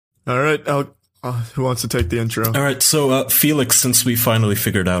All right, who wants to take the intro? All right, so Felix, since we finally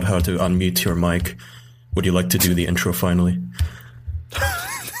figured out how to unmute your mic, would you like to do the intro finally?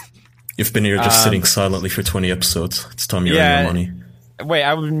 You've been here just sitting silently for 20 episodes. It's time you earn your money. Wait,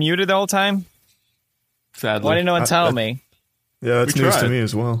 I was muted the whole time? Sadly. Why didn't no one tell me? Yeah, that's news to me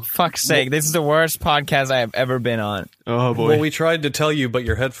as well. Fuck's sake, this is the worst podcast I have ever been on. Oh, boy. Well, we tried to tell you, but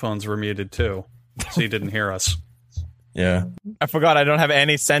your headphones were muted too, so you didn't hear us. Yeah. I forgot I don't have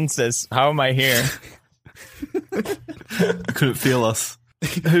any senses. How am I here? I couldn't feel us.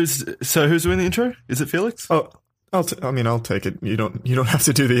 Who's doing the intro? Is it Felix? Oh, I'll take it. You don't have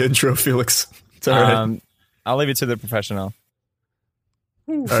to do the intro, Felix. It's all right. I'll leave it to the professional.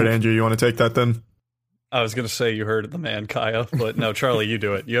 All right, Andrew, you want to take that then? I was going to say you heard the man, Kaya, but no, Charlie, you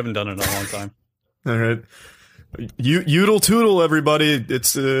do it. You haven't done it in a long time. All right. Yoodle toodle, everybody.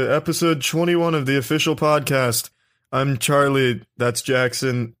 It's episode 21 of the official podcast. I'm Charlie. That's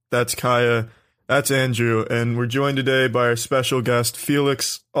Jackson. That's Kaya. That's Andrew. And we're joined today by our special guest,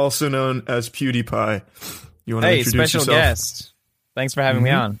 Felix, also known as PewDiePie. You want to introduce special yourself? Guest. Thanks for having me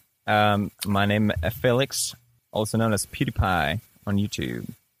on. My name is Felix, also known as PewDiePie on YouTube.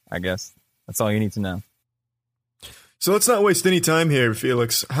 I guess that's all you need to know. So let's not waste any time here,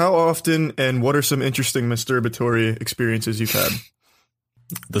 Felix. How often and what are some interesting masturbatory experiences you've had?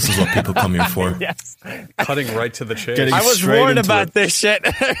 This is what people come here for. Yes. Cutting right to the chase. I was warned about this shit.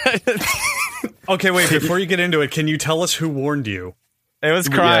 Okay, wait, before you get into it, can you tell us who warned you? It was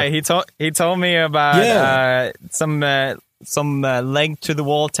Cry. Yeah. He told me about some leg to the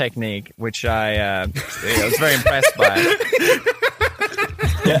wall technique, which I was very impressed by.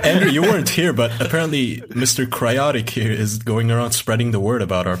 Yeah, Andrew, you weren't here, but apparently Mr. Cryotic here is going around spreading the word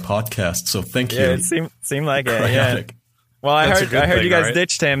about our podcast. So thank you. Yeah, it seemed like it. Yeah. Well, I heard you guys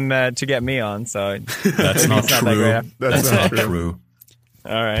ditched him to get me on. So that's not true. That's not true.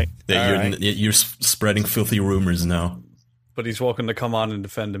 All right. You're spreading filthy rumors now. But he's welcome to come on and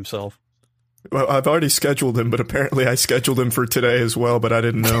defend himself. Well, I've already scheduled him, but apparently I scheduled him for today as well, but I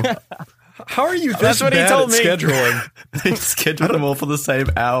didn't know. How are you this That's what bad he told at me. scheduling? He scheduled them all for the same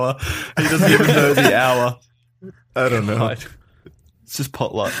hour. He doesn't even know the hour. I don't know. God. It's just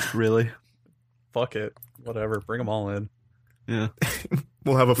potluck, really. Fuck it. Whatever. Bring them all in. Yeah.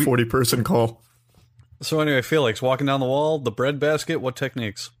 We'll have a 40-person call. So anyway, Felix, walking down the wall, the bread basket, what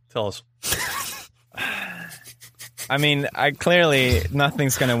techniques? Tell us. I mean, clearly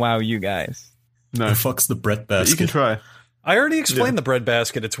nothing's gonna wow you guys. No, the fuck's the bread basket? You can try. I already explained the bread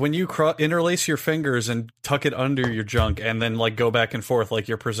basket. It's when you interlace your fingers and tuck it under your junk and then like go back and forth like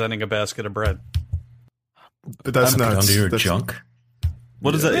you're presenting a basket of bread. But that's not under your junk.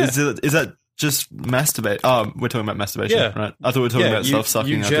 What is that? Yeah. Is that just masturbate? Oh, we're talking about masturbation, right? I thought we were talking about self-sucking.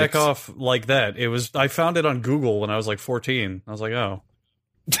 You jack off like that. I found it on Google when I was like 14. I was like, oh.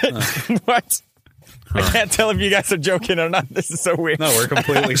 What? I can't tell if you guys are joking or not. This is so weird. No, we're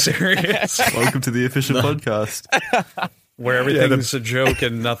completely serious. Welcome to the official podcast. Where everything's a joke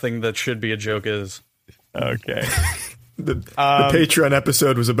and nothing that should be a joke is. Okay. The Patreon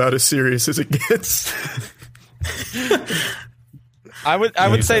episode was about as serious as it gets. I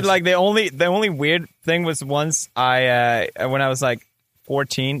would say like the only weird thing was once when I was like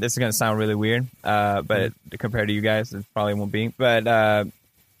 14. This is gonna sound really weird, but compared to you guys, it probably won't be. But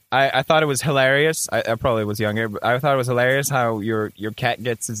I thought it was hilarious. I probably was younger, but I thought it was hilarious how your cat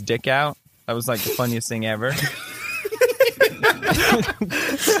gets his dick out. That was like the funniest thing ever.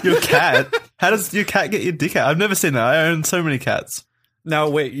 Your cat? How does your cat get your dick out? I've never seen that. I own so many cats. Now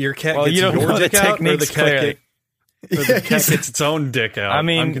wait, your cat gets you don't your know dick the out, or the techniques cat gets its own dick out? I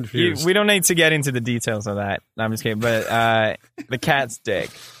mean, I'm confused. we don't need to get into the details of that. No, I'm just kidding. But the cat's dick,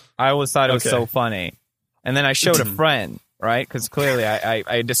 I always thought it was so funny. And then I showed a friend, right? Because clearly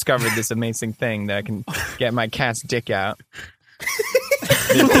I discovered this amazing thing that I can get my cat's dick out.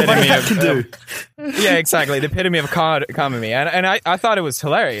 Yeah, exactly. The epitome of comedy. And I thought it was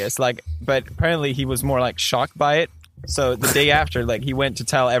hilarious. Like, but apparently he was more like shocked by it. So the day after, like, he went to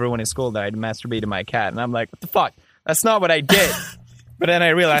tell everyone in school that I'd masturbated my cat, and I'm like, what the fuck? That's not what I did. But then I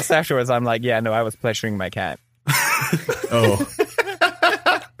realized afterwards, I'm like, yeah, no, I was pleasuring my cat. Oh.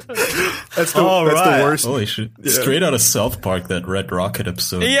 That's the worst. Holy shit. Straight out of South Park, that Red Rocket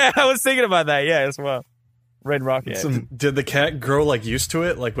episode. Yeah, I was thinking about that, yeah, as well. Red Rocket. Did the cat grow like used to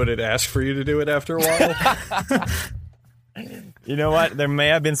it? Like, would it ask for you to do it after a while? You know what? There may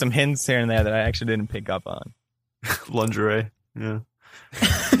have been some hints here and there that I actually didn't pick up on. Lingerie. Yeah.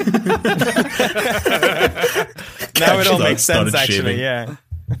 Now it all makes sense, actually. Shaving. Yeah.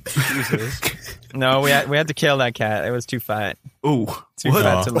 Jesus. No, we had to kill that cat. It was too fat. Ooh. Too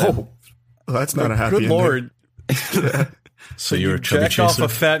fat to live. Oh, that's not a happy Good ending. lord. So you're a you chubby jacked off chaser? a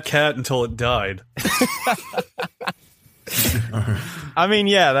fat cat until it died. I mean,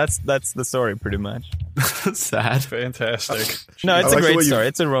 yeah, that's the story pretty much. Sad. Fantastic. No, it's I a like the great way you- story.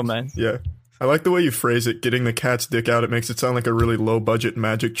 It's a romance. Yeah. I like the way you phrase it, getting the cat's dick out. It makes it sound like a really low-budget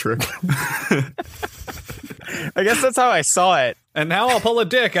magic trick. I guess that's how I saw it. And now I'll pull a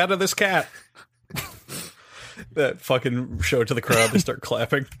dick out of this cat. That fucking show it to the crowd. They start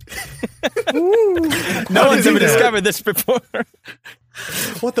clapping. No one's ever discovered this before.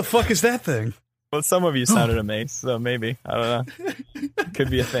 What the fuck is that thing? Well, some of you sounded amazed, so maybe. I don't know. Could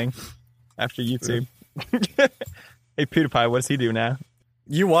be a thing after YouTube. Hey, PewDiePie, what does he do now?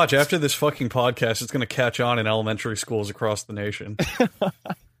 You watch, after this fucking podcast, it's going to catch on in elementary schools across the nation.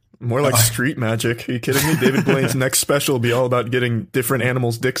 More like street magic. Are you kidding me? David Blaine's next special will be all about getting different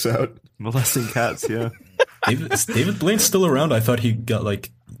animals' dicks out. Molesting cats, yeah. Is David Blaine still around? I thought he got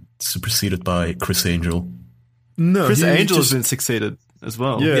like superseded by Chris Angel. No, Chris he Angel just- has been succeeded as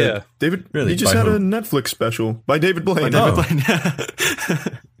well. Yeah, Yeah. David. Really? He just By had a whom? Netflix special by David Blaine. David Oh. Blaine, yeah.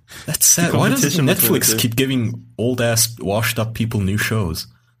 That's sad. Why does competition between the Netflix two. keep giving old-ass, washed-up people new shows?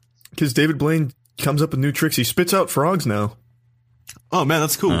 Because David Blaine comes up with new tricks. He spits out frogs now. Oh man,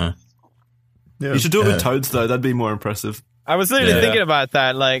 that's cool. Yeah. You should do it Yeah. with toads though. That'd be more impressive. I was literally Yeah. thinking about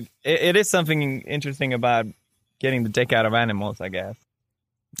that. Like, it is something interesting about getting the dick out of animals, I guess.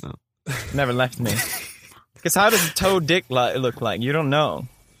 No. Never left me. Because how does a toad dick look like? You don't know.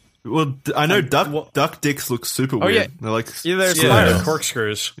 Well, I know duck dicks look super weird. yeah. They're like Yeah, there's Yeah, spiders. they're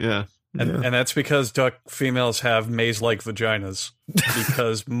corkscrews. yeah. And that's because duck females have maze-like vaginas.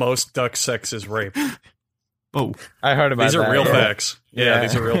 Because most duck sex is rape. Oh, I heard about These that. are real yeah. facts. Yeah, Yeah.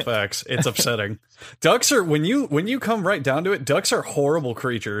 these are real facts. It's upsetting. Ducks are when you come right down to it, ducks are horrible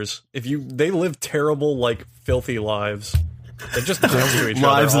creatures. They live terrible, like filthy lives. They're just dicks to each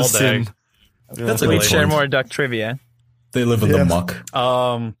lives other all of day. sin. That's a Please good share point. more duck trivia. They live in Yeah. the muck.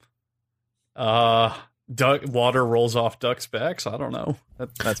 Duck water rolls off ducks' backs. I don't know.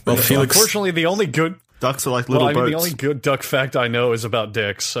 That's Well, pretty Felix, Unfortunately, the only good Ducks are like little the boats. only good duck fact I know is about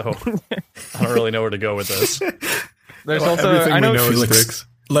dicks. So I don't really know where to go with this. There's also Everything I know we know is Felix, dicks.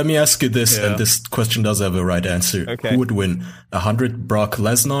 let me ask you this, Yeah. and this question does have a right answer. Okay. Who would win, 100 Brock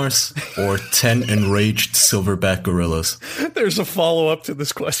Lesnar's or 10 enraged silverback gorillas? There's a follow up to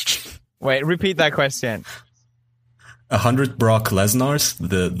this question. Wait, repeat that question. 100 Brock Lesnar's,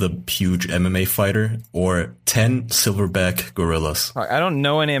 the huge MMA fighter, or 10 silverback gorillas? Fuck, I don't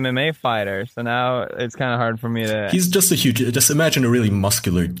know any MMA fighters, so now it's kind of hard for me to. He's just a huge. Just imagine a really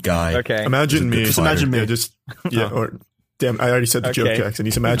muscular guy. Okay. Imagine He's a me. good Just fighter. imagine me. Yeah, just yeah. Or damn, I already said the joke, Okay. Jackson.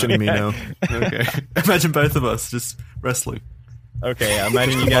 He's imagining me now. Okay. Imagine both of us just wrestling. Okay,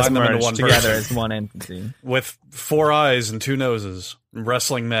 imagine you guys Combine them into merge one together person. as one entity. With 4 eyes and 2 noses,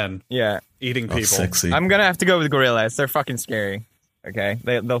 wrestling men, Yeah, eating Oh, people. sexy. I'm gonna have to go with gorillas. They're fucking scary. Okay,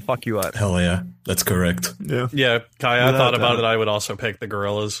 they'll fuck you up. Hell yeah, that's correct. Yeah. Yeah, Kai, I Without thought about doubt. it. I would also pick the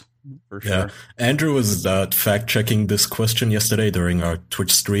gorillas for sure. Yeah, Andrew was fact checking this question yesterday during our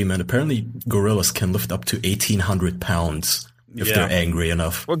Twitch stream, and apparently gorillas can lift up to 1,800 pounds if Yeah. they're angry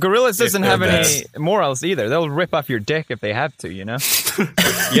enough. Well, gorillas doesn't they're have any best. morals either. They'll rip off your dick if they have to. You know.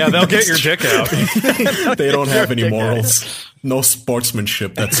 Yeah, they'll get your dick out. They don't have any morals. No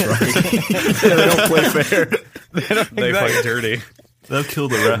sportsmanship. That's right. They don't play fair. They fight dirty. They'll kill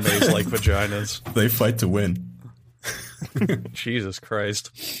the ref. Maze like vaginas. They fight to win. Jesus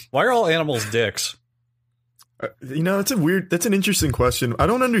Christ. Why are all animals dicks? You know, that's an interesting question. I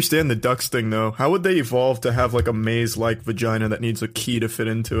don't understand the ducks thing though. How would they evolve to have like a maze-like vagina that needs a key to fit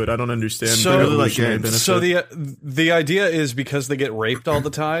into it? I don't understand. So- the Really like evolutionary games. benefit. So the idea is because they get raped all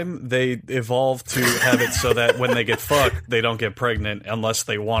the time, they evolve to have it so that when they get fucked, they don't get pregnant unless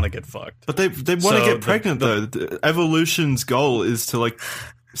they want to get fucked. But they want to So get pregnant though. The evolution's goal is to like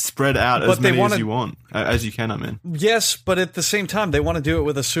spread out as But they many wanna- as you want, as you can. I mean, Yes, but at the same time, they want to do it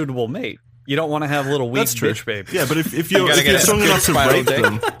with a suitable mate. You don't want to have little weak That's true. bitch babies. yeah. But if you're, gotta if you're get a strong good enough to spiral rape dick.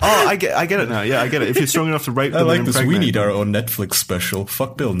 them, I get it now. Yeah, I get it. If you're strong enough to rape I them, like and this. We impregnate need them. our own Netflix special.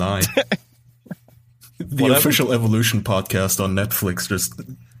 Fuck Bill Nye. The Whatever. official evolution podcast on Netflix. Just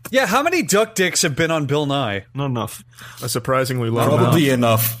Yeah, how many duck dicks have been on Bill Nye? Not enough. A surprisingly low amount. probably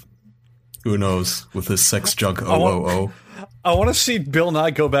enough. Who knows? With his sex junk OOO. I want to see Bill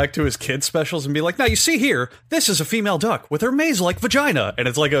Nye go back to his kid specials and be like, now you see here, this is a female duck with her maze-like vagina. And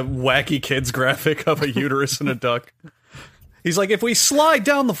it's like a wacky kid's graphic of a uterus and a duck. He's like, if we slide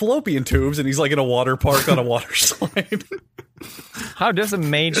down the fallopian tubes, and he's like in a water park on a water slide. How does a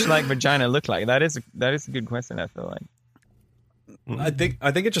mage-like vagina look like? That is a good question. I feel like. I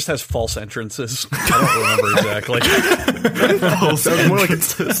think it just has false entrances. I don't remember exactly. Sounds more like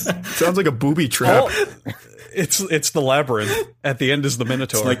sounds like a booby trap. It's the labyrinth. At the end is the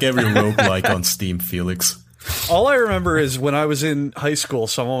Minotaur. It's like every roguelike on Steam, Felix. All I remember is when I was in high school,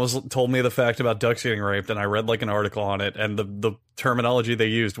 someone told me the fact about ducks getting raped, and I read like an article on it, and the terminology they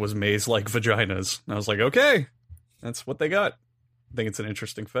used was maze-like vaginas. And I was like, okay, that's what they got. I think it's an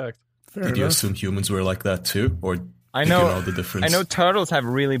interesting fact. Did you assume humans were like that too, or I did you know know the difference? I know turtles have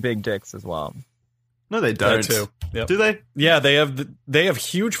really big dicks as well. No, they don't. Too. Yep. Do they? Yeah, they have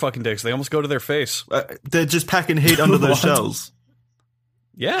huge fucking dicks. They almost go to their face. They're just packing heat under those What? shells.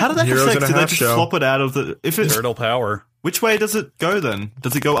 Yeah. How do they Heroes affect? and a Do they half just shell. flop it out of the? If it's Turtle power. which way does it go then?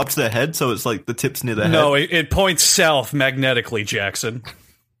 Does it go up to their head so it's like the tips near their No, head? it points south magnetically, Jackson.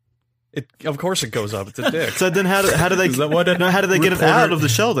 Of course it goes up. It's a dick. So then how do they? Is that what a no, how do they get it reporter- out of the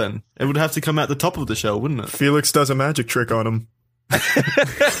shell then? It would have to come out the top of the shell, wouldn't it? Felix does a magic trick on him.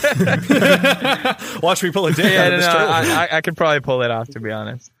 Watch me pull a dick Yeah, out of no, this no, turtle. I could probably pull it off, to be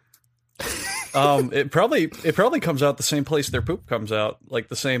honest. It probably comes out the same place their poop comes out, like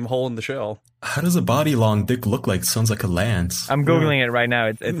the same hole in the shell. How does a body long dick look like? Sounds like a lance. I'm googling it right now.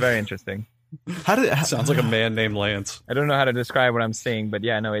 It's very interesting. How did? Sounds like a man named Lance. I don't know how to describe what I'm seeing, but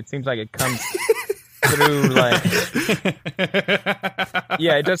yeah, no, it seems like it comes through like.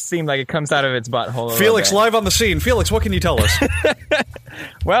 Yeah, it does seem like it comes out of its butthole. a little Felix, bit. live on the scene. Felix, what can you tell us?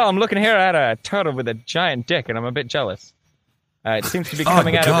 Well, I'm looking here at a turtle with a giant dick, and I'm a bit jealous. It seems to be Oh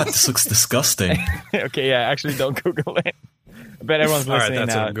coming my out god, of its... this looks disgusting. Okay, yeah, actually, don't Google it. I bet everyone's All right, listening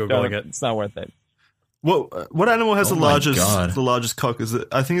that's now. it, I'm Googling Don't- it. It's not worth it. what animal has Oh the my largest God. cock? Is it?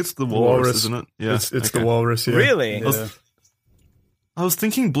 I think it's the Walrus. walrus, isn't it? Yeah, It's okay. the walrus. Yeah. Really? Yeah. I was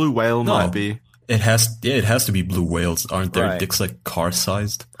thinking blue whale No. might be. It has to be blue whales. Aren't their Right. dicks like car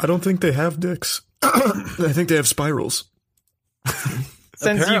sized? I don't think they have dicks. I think they have spirals.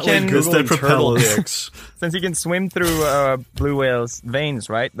 Since you Apparently, can, Google's their Googling turtle propellers. dicks. since you can swim through a blue whale's veins,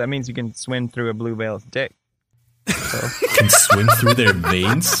 right? That means you can swim through a blue whale's dick. Can swim through their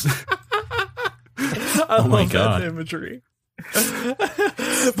veins? Oh my God. imagery.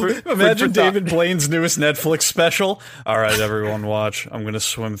 for Imagine thought. David Blaine's newest Netflix special. All right, everyone, watch. I'm gonna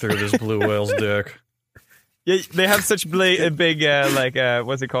swim through this blue whale's dick. Yeah, they have such big,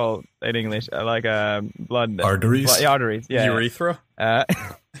 what's it called in English? Blood Arteries? arteries. Yeah, Urethra.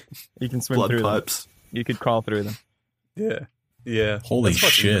 you can swim Blood through pipes. them. You could crawl through them. Yeah. Holy That's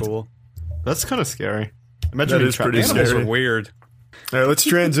fucking shit. Cool. That's kind of scary. Imagine That being is trapped pretty in Animals scary. are weird. All right, let's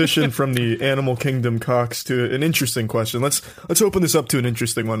transition from the animal kingdom cocks to an interesting question. Let's open this up to an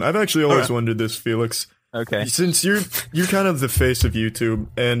interesting one. I've actually always wondered this, Felix. Okay. Since you're kind of the face of YouTube,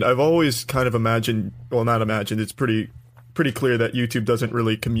 and I've always kind of imagined, well, not imagined, it's pretty clear that YouTube doesn't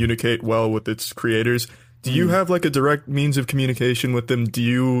really communicate well with its creators. Do you have like a direct means of communication with them? Do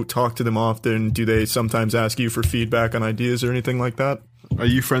you talk to them often? Do they sometimes ask you for feedback on ideas or anything like that? Are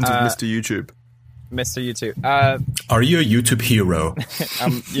you friends with Mr. YouTube? Mr. YouTube. Are you a YouTube hero?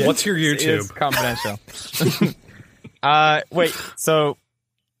 Yeah, What's your It's YouTube? confidential. Wait, so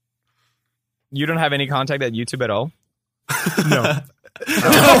you don't have any contact at YouTube at all? No.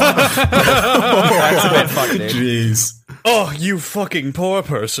 That's a bit fucked, dude. Jeez. Oh, you fucking poor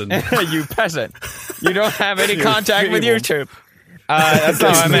person. You peasant. You don't have any contact with feeble. YouTube. That's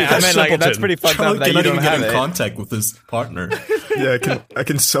not what I meant. I meant like that's Simpleton. pretty fucked Charlie up that you cannot don't even get have in it. contact with his partner. Yeah, I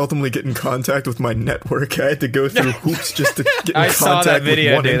can seldomly get in contact with my network. I had to go through hoops just to get in I contact saw that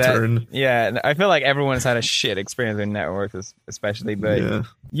video, with one dude. intern. Yeah, I feel like everyone's had a shit experience with networks, especially. But Yeah.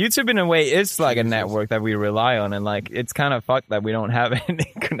 YouTube, in a way, is like a network that we rely on, and like it's kind of fucked that we don't have any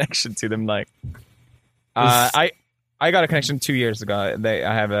connection to them. Like, I got a connection 2 years ago.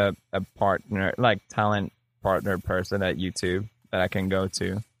 I have a partner, like talent partner person at YouTube that I can go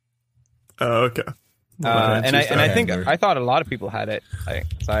to. Oh, okay. And I think Anger. I thought a lot of people had it.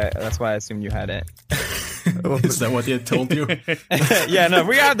 That's why I assumed you had it. Is that what they had told you? Yeah, no,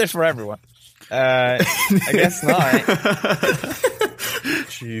 we have this for everyone. I guess not.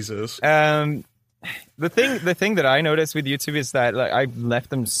 Jesus. The thing that I noticed with YouTube is that like I've left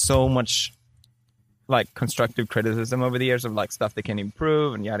them so much like constructive criticism over the years of like stuff they can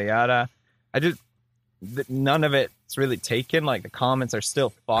improve and yada yada. None of it's really taken. Like the comments are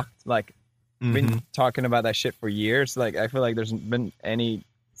still fucked. Like I've been talking about that shit for years. Like I feel like there's been any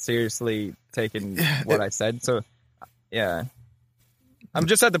seriously taken what I said. So yeah, I'm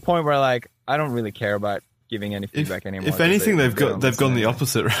just at the point where like I don't really care about giving any feedback anymore. If anything, they've don't gone the listen.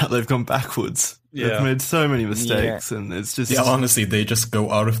 opposite route. They've gone backwards. Yeah. They've made so many mistakes, and it's just Yeah, honestly, they just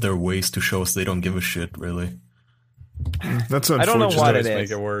go out of their ways to show us they don't give a shit, really. That's I don't know unfortunate. what Always it make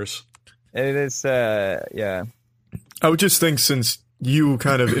is. it worse. It is, yeah. I would just think since you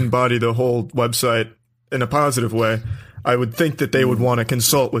kind of embody the whole website in a positive way, I would think that they would want to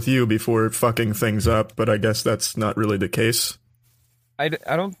consult with you before fucking things up, but I guess that's not really the case. I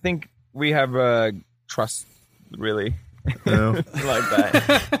don't think we have trust, really. No. Like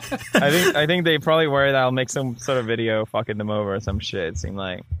that. I think they probably worry that I'll make some sort of video fucking them over or some shit, it seemed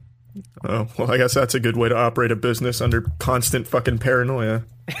like. Oh, well, I guess that's a good way to operate a business under constant fucking paranoia.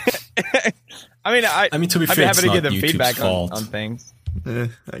 I mean, to be I'd fair, be happy it's to not give them YouTube's feedback fault. on things.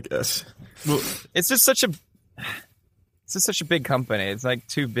 I guess. Well, It's just such a big company. It's like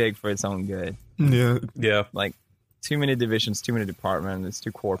too big for its own good. Yeah. Yeah. Like too many divisions, too many departments. It's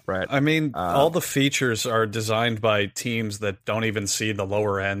too corporate. I mean, all the features are designed by teams that don't even see the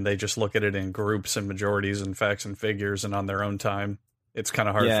lower end. They just look at it in groups and majorities and facts and figures and on their own time. It's kind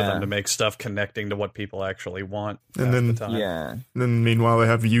of hard for them to make stuff connecting to what people actually want. And then, the time. Yeah. then meanwhile, they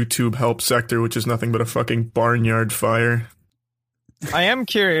have YouTube help sector, which is nothing but a fucking barnyard fire. I am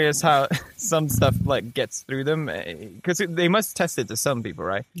curious how some stuff like gets through them, because they must test it to some people,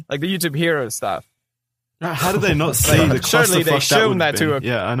 right? Like the YouTube Hero stuff. how do they not see the Surely clusterfuck they've shown would have that to been?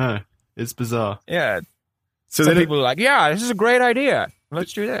 Yeah, I know. It's bizarre. Yeah. So Some they people are like, yeah, this is a great idea.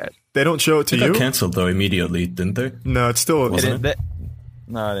 Let's do that. they don't show it to They you? got cancelled though immediately, didn't they? No, it's still Wasn't it?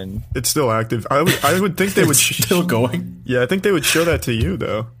 No, I didn't. it's still active. I would think they would. It's still going. Yeah, I think they would show that to you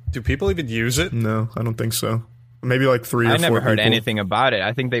though. Do people even use it? No, I don't think so. Maybe like 3 or 4 I never heard people. anything about it.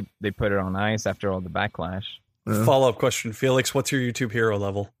 I think they put it on ice after all the backlash. Yeah. Follow-up question. Felix, what's your YouTube hero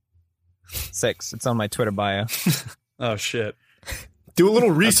level? 6. It's on my Twitter bio. Oh, shit. Do a little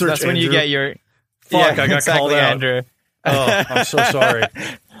research. That's when you Andrew. get your. Fuck, I got exactly, called out. Andrew. Oh, I'm so sorry.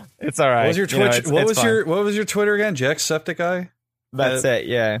 It's all right. What was your You know, Twitch? What was your Twitter again? Jacksepticeye? That's it.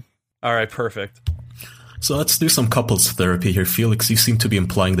 Yeah. All right, perfect. So let's do some couples therapy here. Felix, you seem to be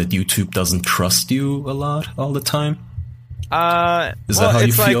implying that YouTube doesn't trust you a lot all the time. Is that how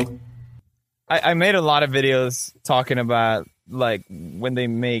you feel? I made a lot of videos talking about like when they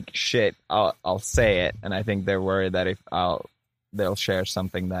make shit, I'll say it, and I think they're worried that if they'll share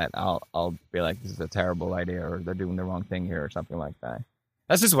something that I'll be like, this is a terrible idea, or they're doing the wrong thing here, or something like that.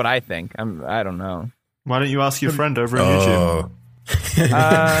 That's just what I think. I don't know. Why don't you ask your friend over on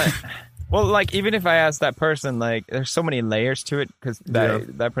YouTube? Well, like even if I ask that person, like there's so many layers to it because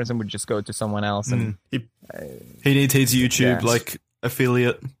that person would just go to someone else and He needs his YouTube Yes. like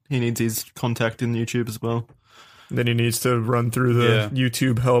affiliate. He needs his contact in YouTube as well. Then he needs to run through the Yeah.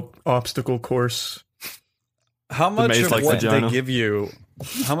 YouTube help obstacle course. How much maze of like what vagina. they give you?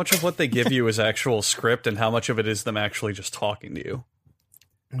 How much of what they give you is actual script, and how much of it is them actually just talking to you?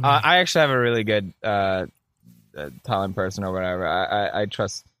 I actually have a really good talent person or whatever. I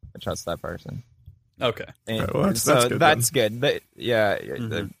trust that person. Okay. And Well, that's so good that's good. They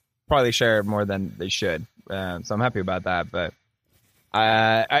probably share more than they should. So I'm happy about that. But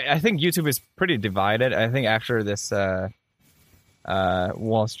I think YouTube is pretty divided. I think after this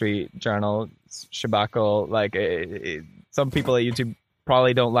Wall Street Journal shabacle, like some people at YouTube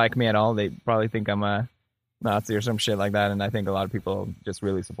probably don't like me at all. They probably think I'm a Nazi or some shit like that, and I think a lot of people just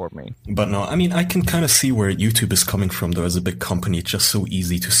really support me. But no, I mean, I can kind of see where YouTube is coming from, though. As a big company, it's just so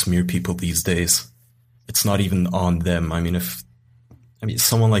easy to smear people these days. It's not even on them. I mean,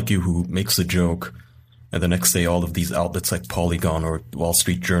 someone like you who makes a joke, and the next day all of these outlets like Polygon or Wall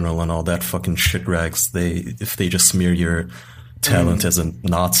Street Journal and all that fucking shit rags, if they just smear your talent as a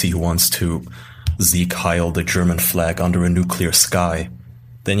Nazi who wants to Sieg Heil the German flag under a nuclear sky,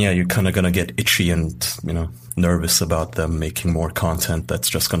 then yeah, you're kind of going to get itchy and, nervous about them making more content that's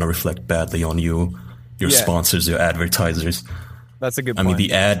just going to reflect badly on you, your sponsors, your advertisers. That's a good I point. mean,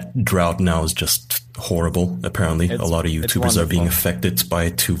 the ad drought now is just horrible, apparently. A lot of YouTubers are being affected by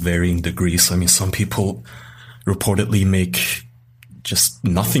it to varying degrees. I mean, some people reportedly make just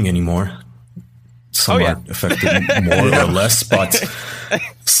nothing anymore. Some are affected more or less, but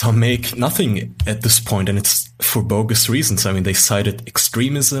some make nothing at this point, and it's for bogus reasons. I mean, they cited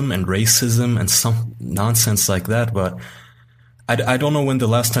extremism and racism and some nonsense like that, but I don't know when the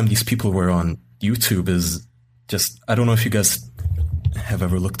last time these people were on YouTube is just... I don't know if you guys have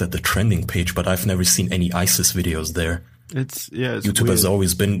ever looked at the trending page, but I've never seen any ISIS videos there. It's YouTube weird. has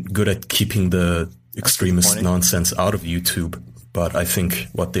always been good at keeping the extremist nonsense out of YouTube. But I think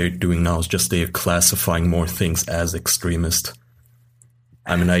what they're doing now is just they're classifying more things as extremist.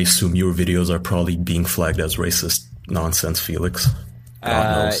 I mean, I assume your videos are probably being flagged as racist nonsense, Felix.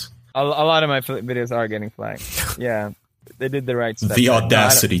 God knows. A lot of my videos are getting flagged. Yeah, they did the right stuff. The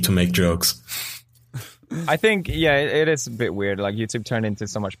audacity to make jokes. I think, it is a bit weird. Like, YouTube turned into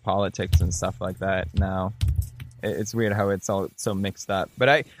so much politics and stuff like that now. It's weird how it's all so mixed up. But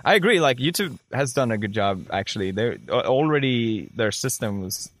I agree, like, YouTube has done a good job, actually. Their system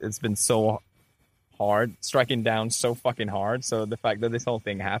it's been so striking down so fucking hard. So the fact that this whole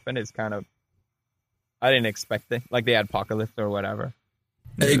thing happened is kind of, I didn't expect it, like the apocalypse or whatever.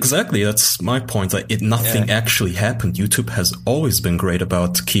 Exactly, that's my point. Like, nothing actually happened. YouTube has always been great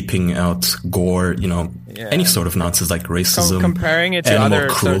about keeping out gore, any sort of nonsense like racism, comparing it to animal other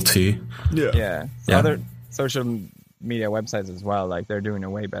cruelty. Other social media websites as well. Like they're doing a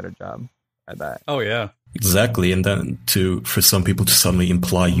way better job at that. Oh yeah, exactly. And then for some people to suddenly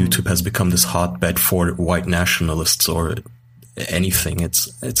imply YouTube has become this hotbed for white nationalists or anything,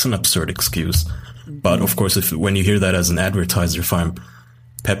 it's an absurd excuse. But of course, when you hear that as an advertiser, if I'm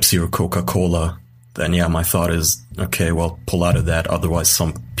Pepsi or Coca-Cola, then my thought is, okay, well, pull out of that. Otherwise,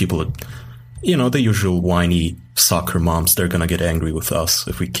 some people, the usual whiny soccer moms, they're going to get angry with us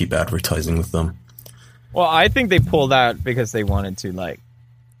if we keep advertising with them. Well, I think they pulled out because they wanted to,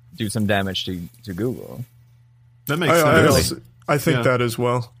 do some damage to Google. That makes sense. I think that as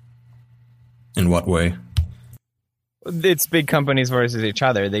well. In what way? It's big companies versus each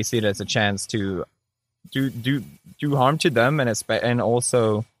other. They see it as a chance to do harm to them and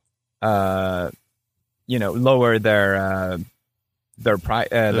also lower their price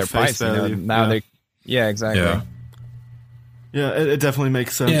value. Exactly. It definitely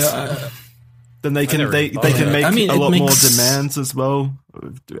makes sense. Then they can make a lot more demands as well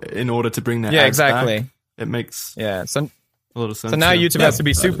in order to bring their ads back. It makes a lot of sense. So now YouTube has to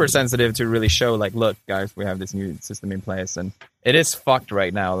be super sensitive to really show, look, guys, we have this new system in place, and it is fucked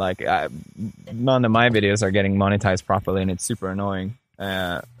right now. None of my videos are getting monetized properly, and it's super annoying.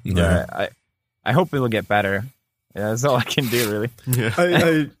 I hope it'll get better. Yeah, that's all I can do, really. Yeah.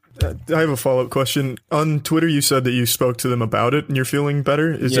 I have a follow-up question. On Twitter, you said that you spoke to them about it and you're feeling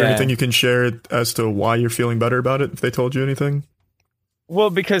better. Is there anything you can share as to why you're feeling better about it, if they told you anything? Well,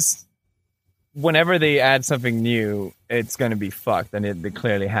 because whenever they add something new, it's going to be fucked, and it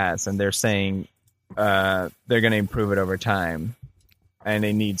clearly has. And they're saying they're going to improve it over time, and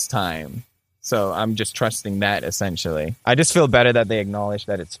it needs time. So I'm just trusting that, essentially. I just feel better that they acknowledge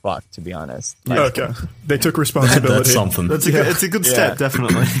that it's fucked, to be honest. Okay. They took responsibility. That's something. It's a good step,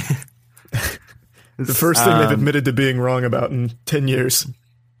 definitely. The first thing they've admitted to being wrong about in 10 years.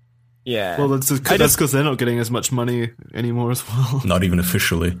 Yeah. Well, that's because they're not getting as much money anymore as well. Not even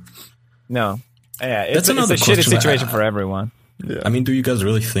officially. No. Yeah, it's a shitty situation for everyone. Yeah. I mean, do you guys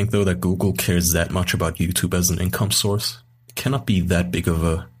really think, though, that Google cares that much about YouTube as an income source? It cannot be that big of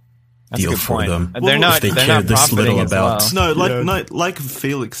a deal for them. They're not this little about. Well. No, like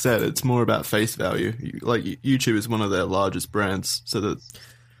Felix said, it's more about face value. Like YouTube is one of their largest brands, so that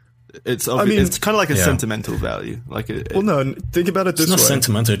it's it's kind of like a sentimental value. No, think about it this way. It's not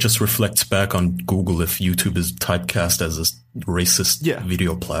sentimental. It just reflects back on Google if YouTube is typecast as a racist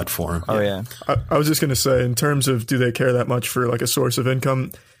video platform. Oh yeah. I was just going to say, in terms of do they care that much for a source of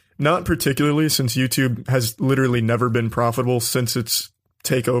income? Not particularly, since YouTube has literally never been profitable since its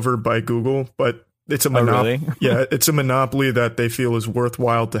takeover by Google, but it's a monopoly. Really? Yeah, it's a monopoly that they feel is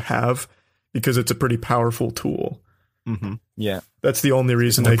worthwhile to have because it's a pretty powerful tool. Mm-hmm. Yeah, that's the only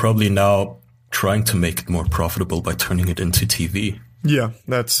reason they're probably now trying to make it more profitable by turning it into TV. Yeah,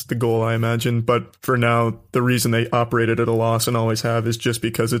 that's the goal, I imagine. But for now, the reason they operated at a loss and always have is just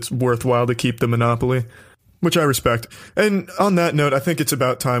because it's worthwhile to keep the monopoly, which I respect. And on that note, I think it's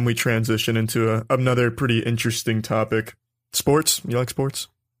about time we transition into another pretty interesting topic. Sports? You like sports?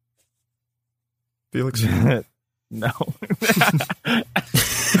 Felix? No. All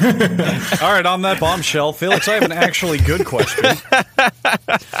right, on that bombshell, Felix, I have an actually good question. All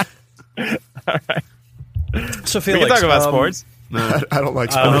right. So, Felix, we can talk about sports. No, I don't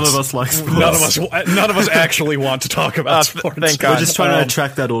like sports. None of us like sports. None of us actually want to talk about sports. Thank God. We're just trying to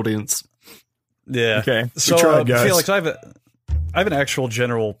attract that audience. Yeah. Okay. So, tried, guys. Felix, I have an actual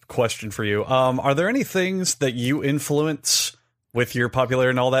general question for you. Are there any things that you influence with your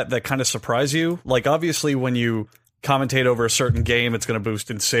popularity and all that kind of surprise you? Like, obviously, when you commentate over a certain game, it's going to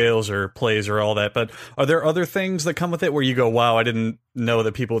boost in sales or plays or all that. But are there other things that come with it where you go, wow, I didn't know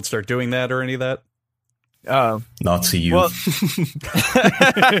that people would start doing that or any of that? Nazi you. Well,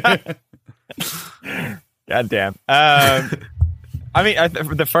 God damn. I mean,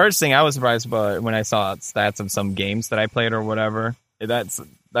 the first thing I was surprised about when I saw stats of some games that I played or whatever, that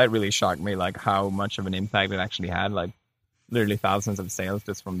really shocked me, like how much of an impact it actually had. Like literally thousands of sales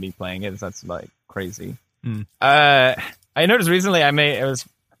just from me playing it. That's like crazy. I noticed recently I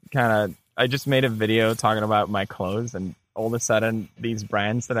just made a video talking about my clothes, and all of a sudden these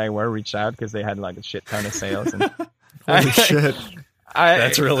brands that I wear reached out because they had like a shit ton of sales. And Holy shit.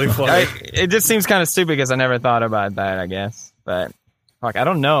 That's really funny. It just seems kind of stupid because I never thought about that, I guess. But fuck, I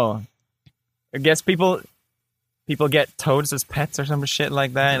don't know. I guess people people get toads as pets or some shit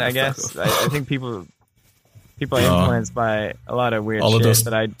like that. And I guess I think people are influenced by a lot of weird all shit. All of those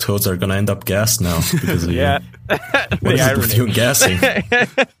that toads are gonna end up gassed now because of yeah. What is it with you and gassing?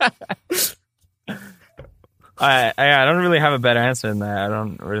 I don't really have a better answer than that. I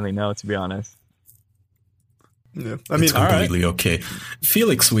don't really know, to be honest. Yeah, I mean, it's completely okay.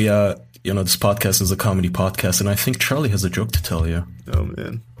 Felix, we this podcast is a comedy podcast, and I think Charlie has a joke to tell you. Oh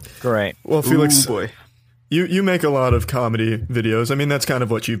man, great. Well, Felix, boy, you make a lot of comedy videos. I mean, that's kind of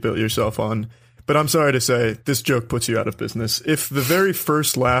what you've built yourself on. But I'm sorry to say, this joke puts you out of business. If the very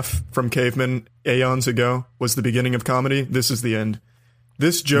first laugh from cavemen aeons ago was the beginning of comedy, this is the end.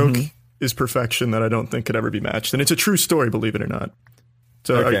 This joke is perfection that I don't think could ever be matched. And it's a true story, believe it or not.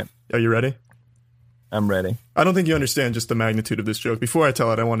 So okay. Are you ready? I'm ready. I don't think you understand just the magnitude of this joke. Before I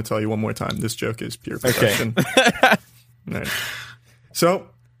tell it, I want to tell you one more time. This joke is pure perfection. Okay. All right. So,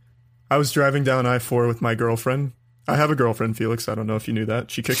 I was driving down I-4 with my girlfriend. I have a girlfriend, Felix. I don't know if you knew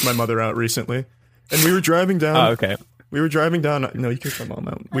that. She kicked my mother out recently. And we were driving down... Oh, okay. We were driving down... No, you kicked my mom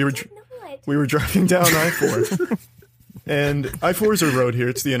out. We were driving down I-4. And I-4 is a road here.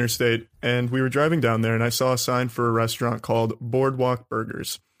 It's the interstate. And we were driving down there, and I saw a sign for a restaurant called Boardwalk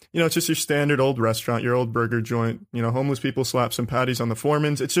Burgers. It's just your standard old restaurant, your old burger joint. Homeless people slap some patties on the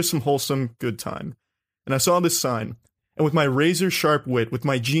foremans. It's just some wholesome good time. And I saw this sign. And with my razor-sharp wit, with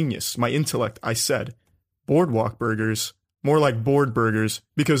my genius, my intellect, I said... Boardwalk burgers, more like board burgers,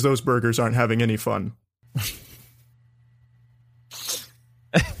 because those burgers aren't having any fun.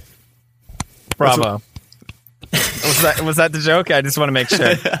 Bravo. Was that the joke? I just want to make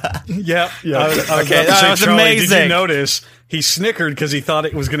sure. Yeah. Okay, that was Charlie, amazing. Did you notice he snickered because he thought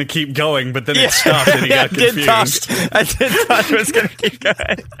it was going to keep going, but then it stopped and he got confused. I did thought it was going to keep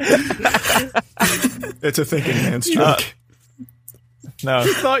going. It's a thinking man's joke. No,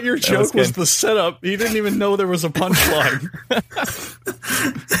 he thought your joke was the setup. He didn't even know there was a punchline.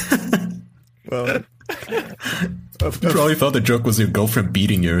 Well, probably thought the joke was your girlfriend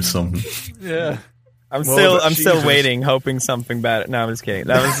beating you or something. Yeah, I'm still waiting, hoping something bad. No, I'm just kidding.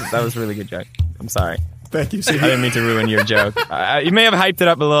 That was a really good joke. I'm sorry. Thank you. I didn't mean to ruin your joke. You may have hyped it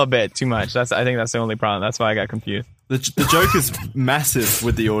up a little bit too much. I think that's the only problem. That's why I got confused. The joke is massive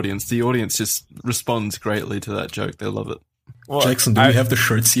with the audience. The audience just responds greatly to that joke. They love it. Well, Jackson, do we have the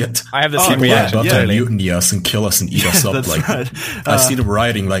shirts yet? I have the same reaction. About to mutiny us and kill us and eat us up. Like right. I see the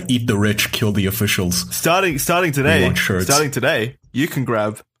writing, like eat the rich, kill the officials. Starting today, you can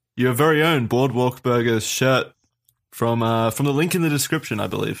grab your very own Boardwalk Burgers shirt from the link in the description, I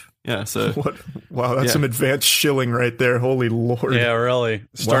believe. Yeah. So wow, that's some advanced shilling right there. Holy Lord. Yeah, really.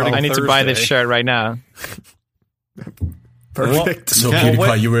 Starting I need to buy this shirt right now. Perfect. So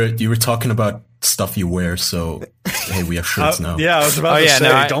PewDiePie, you were talking about stuff you wear, so hey, we have shirts now. Yeah, I was about to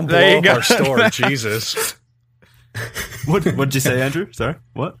say, don't blow up our store, Jesus. What did you say, Andrew? Sorry,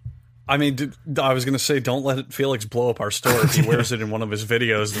 what? I mean, I was going to say, don't let Felix blow up our store. If he wears it in one of his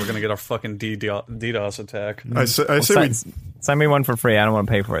videos, we're going to get our fucking DDoS attack. Send me one for free. I don't want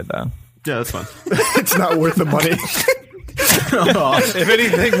to pay for it, though. Yeah, that's fine. It's not worth the money. If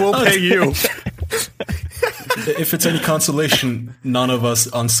anything, we'll pay you. If it's any consolation, none of us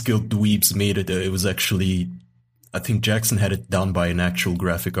unskilled dweebs made it. It was actually, I think Jackson had it done by an actual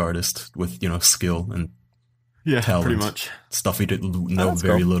graphic artist with, skill and talent. Pretty much. Stuff he didn't know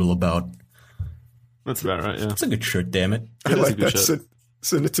very little about. That's about right, yeah. It's a good shirt, damn it. I like that.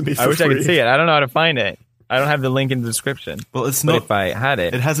 Send it to me for I wish free. I could see it. I don't know how to find it. I don't have the link in the description. Well, it's not. If I had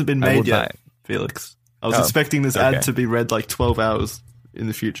it. It hasn't been made yet, Felix. I was expecting this ad to be read like 12 hours in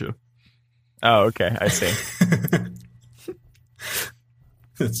the future. Oh, okay. I see.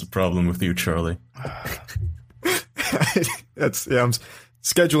 That's the problem with you, Charlie. I'm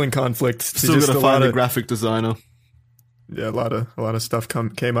scheduling conflict. Still got to find a graphic designer. Yeah, a lot of stuff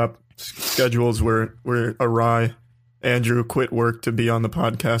came up. Schedules were awry. Andrew quit work to be on the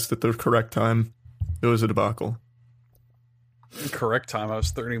podcast at the correct time. It was a debacle. Correct time. I was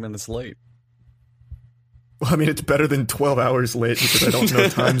 30 minutes late. Well, I mean, it's better than 12 hours late because I don't know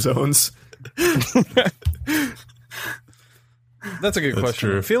time zones. That's a good question.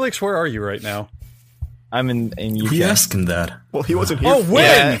 True. Felix, where are you right now? I'm in UK. He asked him that. Well, he wasn't here. Oh,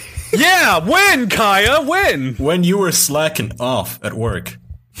 when? Yeah, when, Kaya? When? When you were slacking off at work.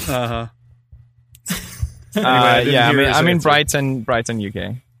 Uh-huh. I'm in Brighton,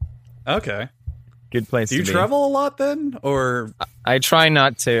 UK. Okay. Good place to be. Do you travel a lot then? Or I try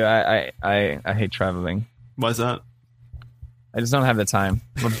not to. I hate traveling. Why is that? I just don't have the time.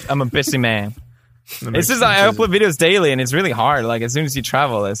 I'm a busy man. It's just I upload videos daily, and it's really hard. Like as soon as you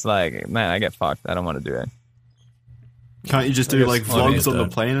travel, it's like, man, I get fucked. I don't want to do it. Can't you just do like vlogs on the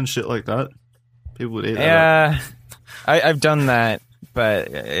plane and shit like that? People would eat that. Yeah, I've done that, but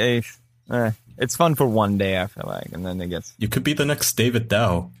it's fun for one day, I feel like, and then it gets... You could be the next David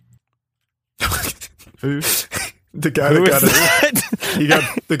Dow. Who? The guy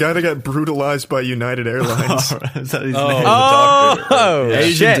that got brutalized by United Airlines. Is that his name?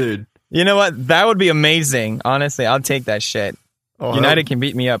 Asian shit. Dude. You know what? That would be amazing. Honestly, I'll take that shit. United can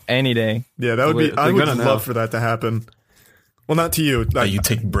beat me up any day. Yeah, that would be... I would love for that to happen. Well, not to you. You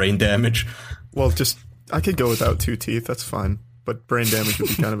take brain damage? Well, I could go without 2 teeth. That's fine. But brain damage would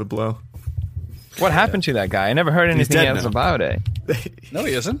be kind of a blow. What happened to that guy? I never heard anything else about it. No,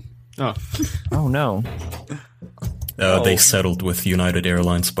 he isn't. Oh no. They settled with United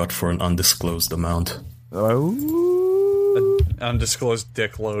Airlines, but for an undisclosed amount. An undisclosed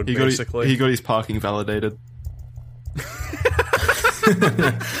dick load, basically. He got his parking validated.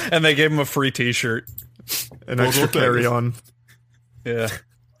 And they gave him a free t-shirt. An extra carry-on. Yeah.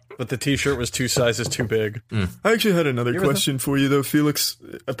 But the t-shirt was 2 sizes too big. I actually had another question for you, though, Felix.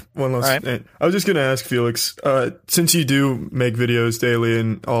 One last. Right. I was just going to ask Felix, since you do make videos daily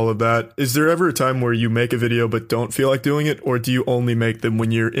and all of that, is there ever a time where you make a video but don't feel like doing it, or do you only make them when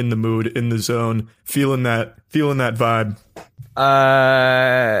you're in the mood, in the zone, feeling that vibe?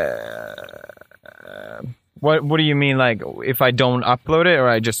 What do you mean? Like, if I don't upload it, or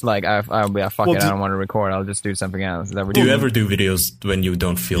I just like I'll be fuck it, I don't want to record. I'll just do something else. Is that what do you ever do videos when you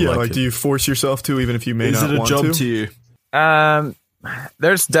don't feel like it? Do you force yourself to, even if you may not want to? Is it a job to you?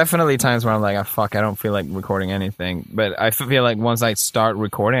 There's definitely times where I'm like, fuck, I don't feel like recording anything. But I feel like once I start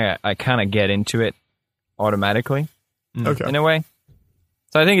recording, I kind of get into it automatically. Okay. In a way.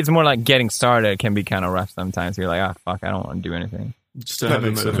 So I think it's more like getting started can be kind of rough sometimes. You're like, fuck, I don't want to do anything.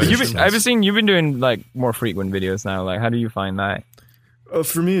 I've seen you've been doing like more frequent videos now. Like, how do you find that?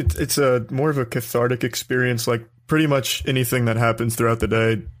 For me, it's more of a cathartic experience. Like, pretty much anything that happens throughout the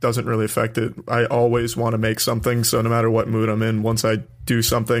day doesn't really affect it. I always want to make something, so no matter what mood I'm in, once I do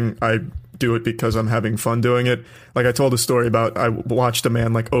something, I do it because I'm having fun doing it. Like, I told a story about I watched a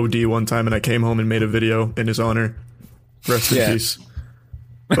man like OD one time, and I came home and made a video in his honor. Rest in peace.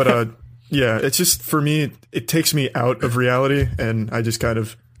 But yeah, it's just, for me, it takes me out of reality, and I just kind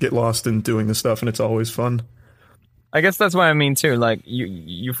of get lost in doing the stuff, and it's always fun. I guess that's what I mean too. Like,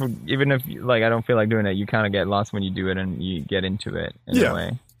 you even if like I don't feel like doing it, you kind of get lost when you do it, and you get into it in a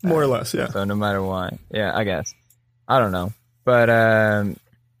way. More or less, yeah. So no matter what, yeah, I guess. I don't know, but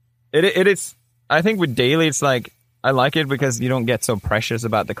it is. I think with daily, it's like I like it because you don't get so precious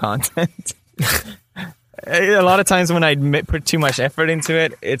about the content. A lot of times when I put too much effort into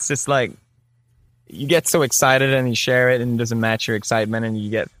it, it's just like you get so excited and you share it and it doesn't match your excitement and you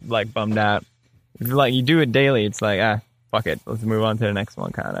get like bummed out. If like you do it daily, it's like, fuck it, let's move on to the next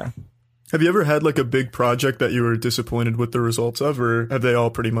one, kind of. Have you ever had like a big project that you were disappointed with the results of, or have they all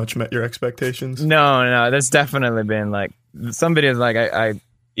pretty much met your expectations? No, there's definitely been like some videos like I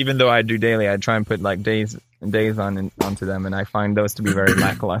even though I do daily, I try and put like days onto them, and I find those to be very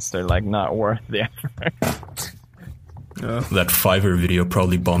lackluster, like not worth the effort. That Fiverr video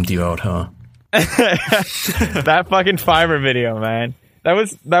probably bummed you out, huh? That fucking Fiverr video, man. That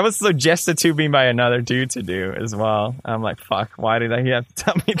was suggested to me by another dude to do as well. I'm like, fuck, why did he have to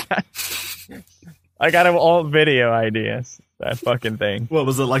tell me that? I got him all video ideas. That fucking thing. What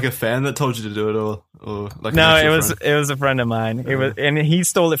was it, like a fan that told you to do it, or like? No, it was a friend of mine. It was, and he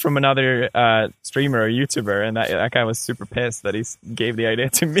stole it from another streamer or YouTuber, and that guy was super pissed that he gave the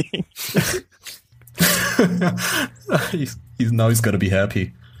idea to me. He's got to be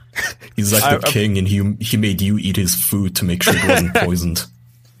happy. He's like the king, and he made you eat his food to make sure it wasn't poisoned,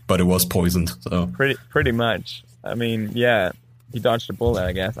 but it was poisoned. So pretty much. I mean, yeah, he dodged a bullet,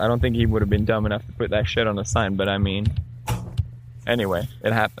 I guess. I don't think he would have been dumb enough to put that shit on the sign, but I mean, anyway,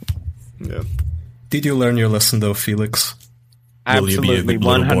 it happened. Yeah. Did you learn your lesson though, Felix? Absolutely,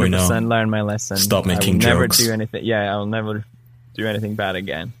 100% learn my lesson. Stop making jokes. Never do anything. Yeah, I'll never do anything bad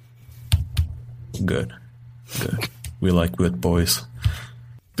again. Good. We like good boys.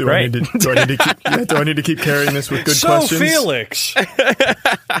 Do I need to keep carrying this with good questions? So, Felix,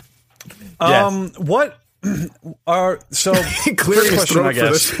 what are clearing his throat, I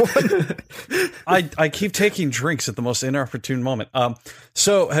guess. For this one. I keep taking drinks at the most inopportune moment.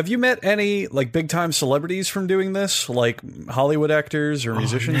 So have you met any like big time celebrities from doing this, like Hollywood actors or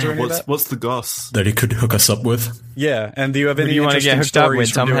musicians or any of that? What's the goss that he could hook us up with? Yeah, and do you have any interesting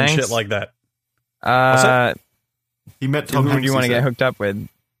stories from doing shit like that? He met Tom Hanks. Who do you want to get hooked up with?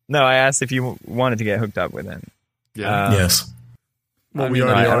 No, I asked if you wanted to get hooked up with him. Yeah. Yes. Well, we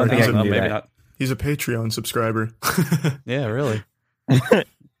already are. I don't think I can do maybe that. not. He's a Patreon subscriber. Yeah, really. I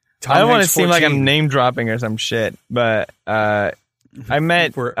don't want to seem like I'm name dropping or some shit, but I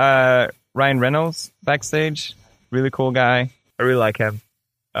met Ryan Reynolds backstage really cool guy. I really like him.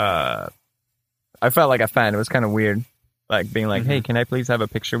 I felt like a fan. It was kind of weird, like being like, "Hey, can I please have a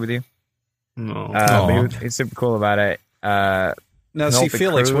picture with you?" No, but he's super cool about it. Now, see,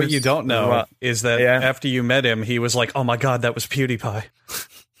 Felix, Cruz, what you don't know is that after you met him, he was like, "Oh my god, that was PewDiePie."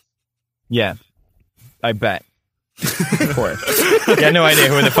 Yeah, I bet. Of course. He had no idea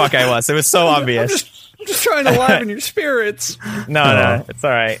who the fuck I was. It was so obvious. I'm just trying to liven your spirits. No, it's all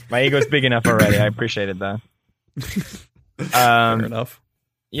right. My ego's big enough already. I appreciate it, though. Fair enough.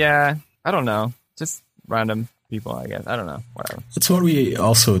 Yeah, I don't know. Just random people, I guess. I don't know. Whatever. That's what we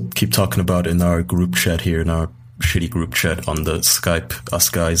also keep talking about in our group chat here, in our shitty group chat on the Skype, us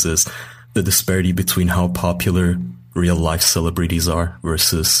guys, is the disparity between how popular real-life celebrities are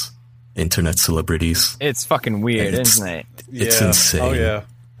versus internet celebrities. It's fucking weird, isn't it? It's insane. Oh, yeah.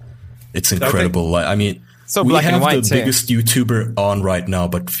 It's incredible. I mean, so we have the biggest YouTuber on right now,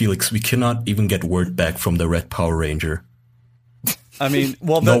 but Felix, we cannot even get word back from the Red Power Ranger. I mean,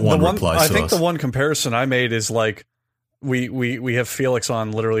 well, no one replies to us. I think the one comparison I made is like, we have Felix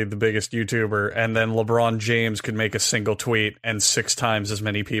on, literally the biggest YouTuber, and then LeBron James could make a single tweet and 6 times as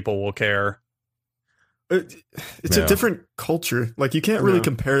many people will care. It's a different culture. Like, you can't really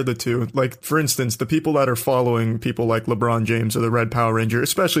compare the two. Like, for instance, the people that are following people like LeBron James or the Red Power Ranger,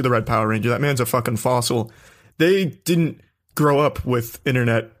 especially the Red Power Ranger, that man's a fucking fossil. They didn't grow up with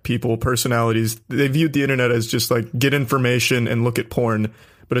internet people, personalities. They viewed the internet as just like get information and look at porn.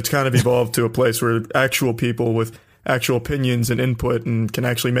 But it's kind of evolved to a place where actual people with actual opinions and input and can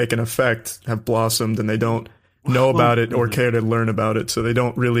actually make an effect have blossomed, and they don't know about it or care to learn about it. So they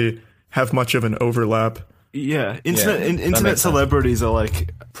don't really have much of an overlap. Yeah, internet celebrities are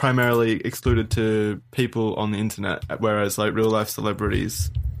like primarily excluded to people on the internet, whereas like real life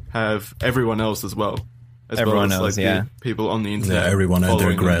celebrities have everyone else as well. Everyone well as, knows, like, the people on the internet. Yeah, everyone and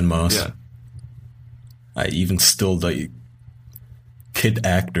their grandmas. Yeah. I even still like kid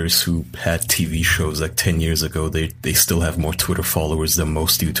actors who had TV shows like 10 years ago. They still have more Twitter followers than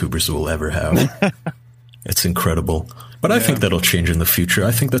most YouTubers will ever have. It's incredible. But I think that'll change in the future.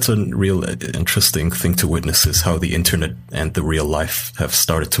 I think that's a real interesting thing to witness, is how the internet and the real life have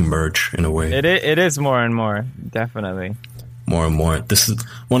started to merge in a way. It is more and more, definitely. More and more. This is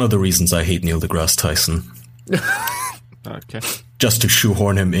one of the reasons I hate Neil deGrasse Tyson. Okay. Just to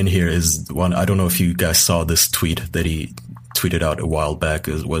shoehorn him in here is one. I don't know if you guys saw this tweet that he tweeted out a while back.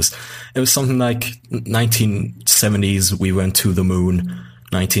 It was something like 1970s we went to the moon,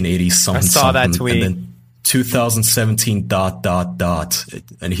 1980s something. I saw that tweet. And then 2017 ...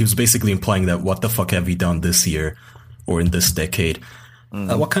 And he was basically implying that what the fuck have we done this year or in this decade?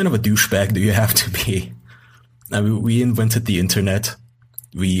 What kind of a douchebag do you have to be? I mean, we invented the internet.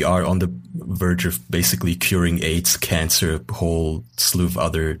 We are on the verge of basically curing AIDS, cancer, a whole slew of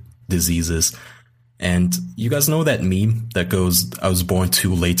other diseases. And you guys know that meme that goes, I was born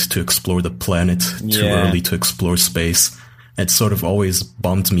too late to explore the planet, too early to explore space. It sort of always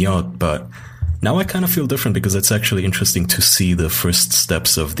bummed me out, but now I kind of feel different, because it's actually interesting to see the first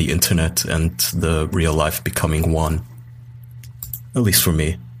steps of the internet and the real life becoming one. At least for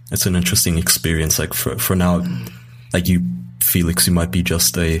me. It's an interesting experience. Like for now, like you, Felix, you might be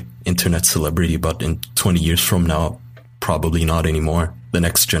just a internet celebrity, but in 20 years from now, probably not anymore. The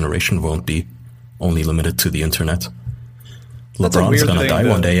next generation won't be only limited to the internet. LeBron's gonna die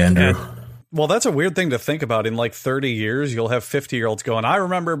one day, Andrew. Well, that's a weird thing to think about. In like 30 years, you'll have 50-year-olds going, I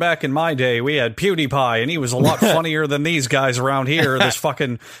remember back in my day, we had PewDiePie, and he was a lot funnier than these guys around here. This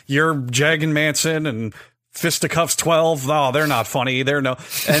fucking, you're Jagan Manson and Fisticuffs 12. Oh, they're not funny. They're no.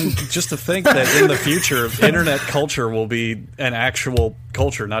 And just to think that in the future, internet culture will be an actual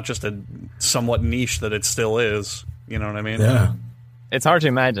culture, not just a somewhat niche that it still is. You know what I mean? Yeah. It's hard to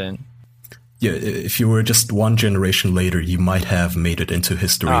imagine. Yeah, if you were just one generation later, you might have made it into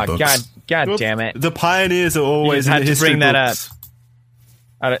history books. God damn it. The pioneers are always in the history books.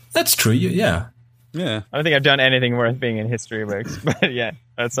 That's true, yeah. Yeah. I don't think I've done anything worth being in history books, but yeah,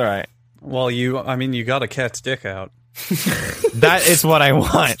 that's all right. Well, you got a cat's dick out. That is what I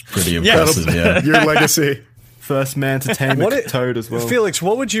want. Pretty impressive, yeah. Your legacy. First man to tame a toad as well. Felix,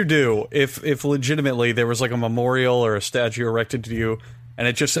 what would you do if legitimately there was like a memorial or a statue erected to you, and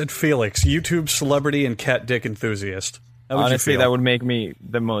it just said Felix, YouTube celebrity and cat dick enthusiast? Honestly, that would make me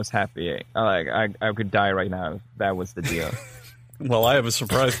the most happy. I could die right now if that was the deal. Well, I have a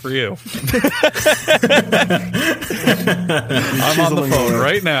surprise for you. I'm on the phone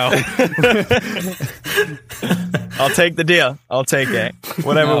right now. I'll take the deal. I'll take it.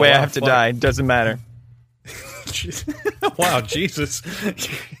 Whatever way I have to die, doesn't matter. Wow, Jesus.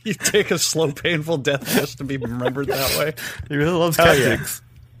 You take a slow, painful death just to be remembered that way. He really loves cat dicks.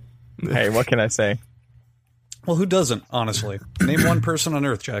 Hey, what can I say? Well, who doesn't, honestly? Name one person on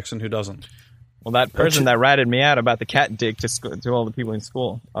Earth, Jackson, who doesn't. Well, that person that ratted me out about the cat dick to all the people in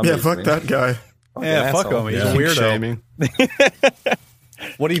school. Obviously. Yeah, fuck that guy. Yeah, fuck him. He's a weirdo. Shaming.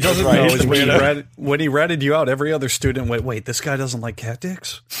 What he doesn't know is when he ratted you out, every other student went, "Wait, this guy doesn't like cat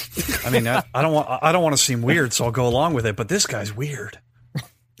dicks." I mean, I don't want to seem weird, so I'll go along with it. But this guy's weird.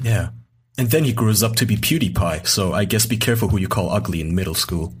 Yeah, and then he grows up to be PewDiePie. So I guess be careful who you call ugly in middle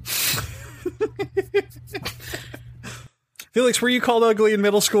school. Felix, were you called ugly in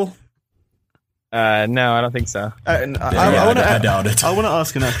middle school? No, I don't think so. I doubt it. I want to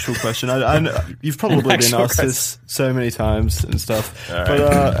ask an actual question. You've probably been asked this so many times and stuff. Right.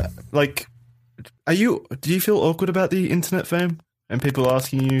 But like, do you feel awkward about the internet fame and people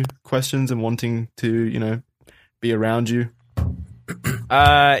asking you questions and wanting to, be around you?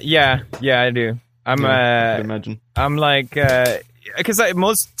 Yeah, I do. I can imagine. I'm like, because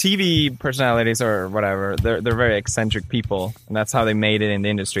most TV personalities or whatever, they're very eccentric people, and that's how they made it in the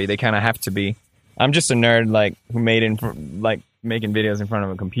industry. They kind of have to be. I'm just a nerd, like, who made it, like, making videos in front of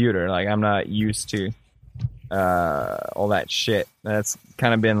a computer. Like, I'm not used to all that shit. That's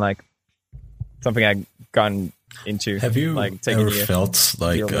kind of been, like, something I've gotten into. Have you ever felt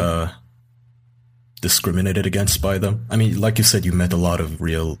like discriminated against by them? I mean, like you said, you met a lot of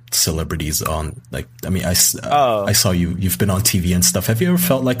real celebrities on, like, I mean, I saw you've been on TV and stuff. Have you ever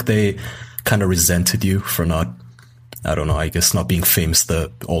felt like they kind of resented you for not, I don't know, I guess not being famous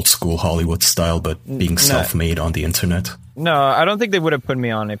the old school Hollywood style, but being self-made on the internet? No, I don't think they would have put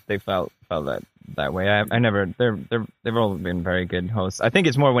me on if they felt that way. I never. They've all been very good hosts. I think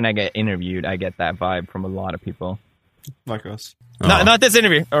it's more when I get interviewed, I get that vibe from a lot of people. Like us. Not this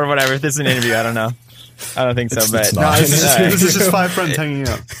interview or whatever. If this is an interview, I don't know. I don't think so. But this is just 5 friends hanging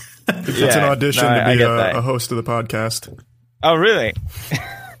out. It's an audition to be a host of the podcast. Oh, really?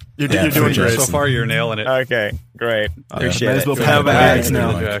 You're doing great. So far, you're nailing it. Okay, great. Appreciate it. How about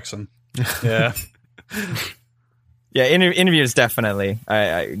now, Jackson? Yeah. Yeah, interviews definitely.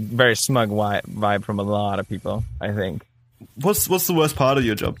 I very smug vibe from a lot of people, I think. What's the worst part of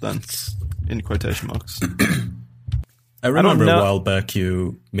your job then? In quotation marks. I remember a while back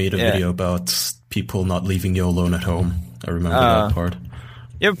you made a video about people not leaving you alone at home. I remember that part.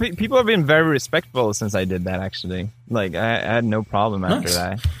 Yeah, people have been very respectful since I did that, actually. Like, I had no problem after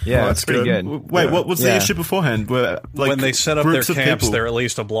that. Yeah, that's pretty good. Wait, what was the issue beforehand? Where, like, when they set up their camps, they're at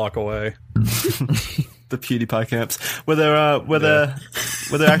least a block away. The PewDiePie camps. Were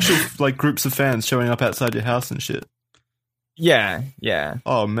there actual, like, groups of fans showing up outside your house and shit? Yeah.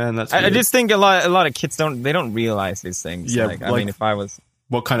 Oh man, that's I just think a lot of kids don't realize these things. Yeah, like, I mean, if I was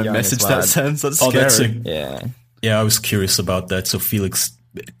what kind of message that sends? That's scary. Yeah, I was curious about that. So Felix,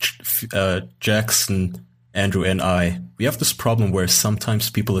 Jackson, Andrew, and we have this problem where sometimes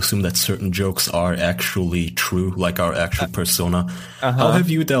people assume that certain jokes are actually true, like our actual persona. How have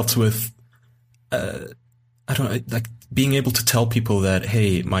you dealt with, I don't know, like being able to tell people that,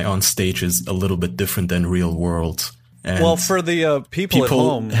 hey, my on stage is a little bit different than real world? And well, for the people at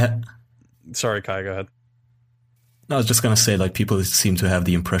home... Sorry, Kai, go ahead. No, I was just going to say, like, people seem to have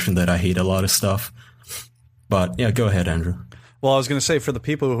the impression that I hate a lot of stuff. But, yeah, go ahead, Andrew. Well, I was going to say, for the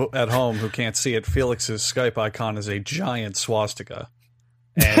people at home who can't see it, Felix's Skype icon is a giant swastika.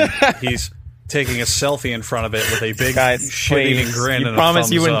 And he's taking a selfie in front of it with a big shit-eating grin and a thumbs up. You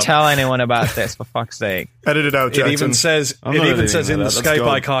promise you wouldn't tell anyone about this, for fuck's sake. Edit it out, Jackson. It even says in the Skype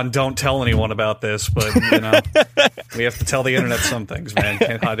icon, don't tell anyone about this, but, we have to tell the internet some things, man.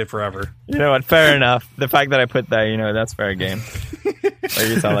 Can't hide it forever. You know what? Fair enough. The fact that I put that, that's fair game. Or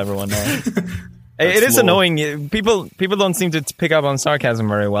you tell everyone now. It is annoying. People don't seem to pick up on sarcasm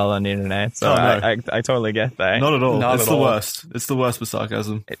very well on the internet, so I totally get that. Not at all. It's the worst. It's the worst with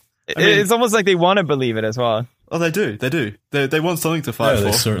sarcasm. It's almost like they want to believe it as well. Oh, they do. They want something to fight for.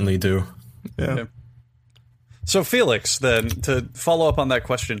 They certainly do. Yeah. So, Felix, then, to follow up on that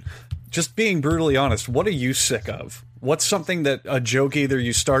question, just being brutally honest, what are you sick of? What's something that a joke either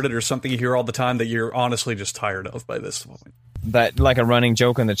you started or something you hear all the time that you're honestly just tired of by this point? That, like a running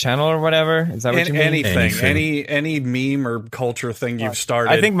joke on the channel or whatever? Is that what you mean? Anything. Any meme or culture thing you've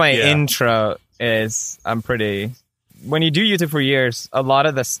started. I think my intro is, when you do YouTube for years, a lot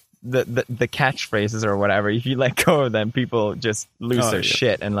of the catchphrases or whatever, if you let go of them, people just lose their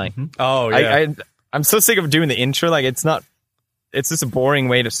shit. And like, I'm so sick of doing the intro. Like, it's just a boring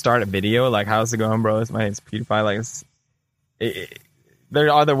way to start a video. Like, how's it going, bro? My name's PewDiePie. Like, there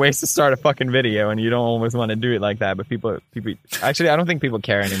are other ways to start a fucking video, and you don't always want to do it like that. But people actually, I don't think people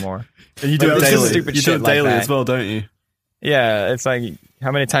care anymore. And you do it daily. You do it daily as well, don't you? Yeah, it's like,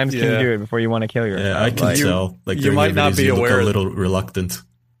 how many times can you do it before you want to kill yourself? Yeah, I can tell. Like, you might not be aware. A little reluctant.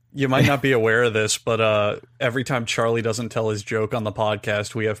 You might not be aware of this, but every time Charlie doesn't tell his joke on the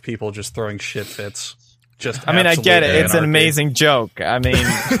podcast, we have people just throwing shit fits. I get it. It's an amazing joke. I mean,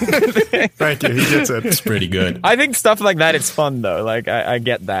 thank you. He gets it. It's pretty good. I think stuff like that is fun though. Like I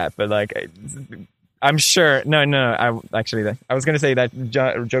get that, but like I'm sure. No. I was going to say that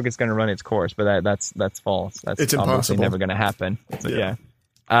joke is going to run its course, but that's false. It's impossible. Never going to happen. So, yeah.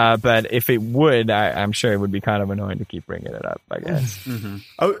 But if it would, I'm sure it would be kind of annoying to keep bringing it up, I guess.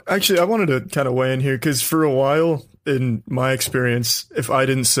 Mm-hmm. I wanted to kind of weigh in here because for a while, in my experience, if I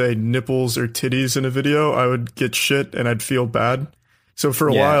didn't say nipples or titties in a video, I would get shit and I'd feel bad. So for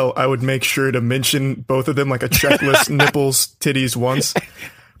a while, I would make sure to mention both of them, like a checklist, nipples, titties once. But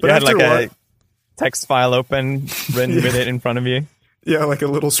you had like a text file open, written with it in front of you. Yeah, like a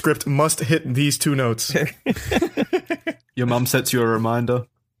little script, must hit these 2 notes. Your mum sets you a reminder.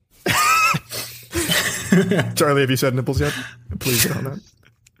 Charlie, have you said nipples yet? Please get on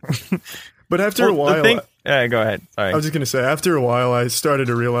that. But after a while, go ahead. Sorry. I was just gonna say, after a while, I started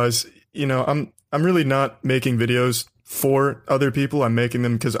to realize, I'm really not making videos for other people. I'm making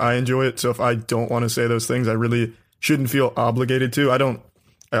them because I enjoy it. So if I don't want to say those things, I really shouldn't feel obligated to.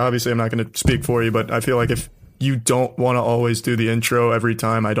 Obviously, I'm not going to speak for you, but I feel like if you don't want to always do the intro every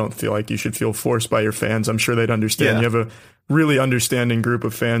time, I don't feel like you should feel forced by your fans. I'm sure they'd understand. You have a really understanding group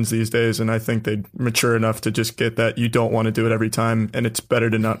of fans these days, and I think they'd mature enough to just get that you don't want to do it every time, and it's better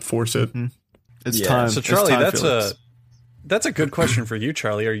to not force it. Mm-hmm. It's time. So Charlie, that's a good question for you,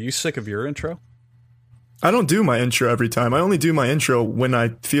 Charlie. Are you sick of your intro? I don't do my intro every time. I only do my intro when I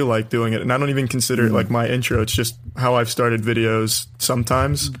feel like doing it, and I don't even consider it like my intro. It's just how I've started videos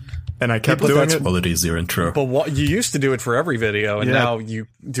sometimes. And I kept doing it. Well, it is your intro. But you used to do it for every video, and now you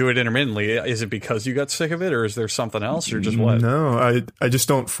do it intermittently. Is it because you got sick of it, or is there something else, or just what? No, I just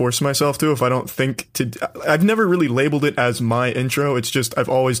don't force myself to. If I don't think to, I've never really labeled it as my intro. It's just I've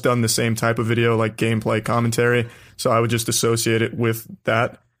always done the same type of video, like gameplay commentary. So I would just associate it with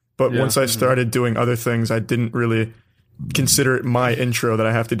that. But once I started doing other things, I didn't really consider it my intro that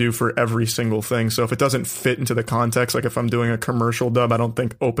I have to do for every single thing. So if it doesn't fit into the context, like if I'm doing a commercial dub, I don't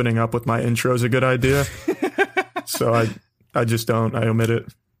think opening up with my intro is a good idea. So I just don't. I omit it.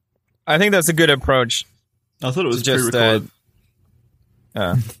 I think that's a good approach. I thought it was just I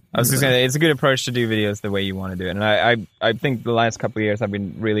was just gonna say, it's a good approach to do videos the way you want to do it. And I think the last couple of years I've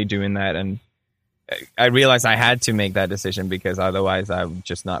been really doing that, and I realized I had to make that decision because otherwise I would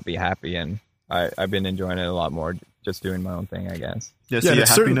just not be happy. And I've been enjoying it a lot more, just doing my own thing, I guess. Yeah, so you're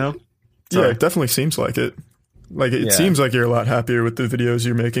happy now? Sorry. Yeah, it definitely seems like it. Like, it seems like you're a lot happier with the videos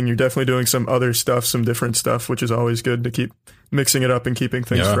you're making. You're definitely doing some other stuff, some different stuff, which is always good to keep mixing it up and keeping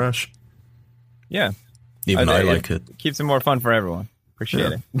things fresh. Yeah. Even I like it. Keeps it more fun for everyone.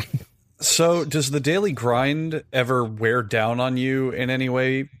 Appreciate it. So, does the daily grind ever wear down on you in any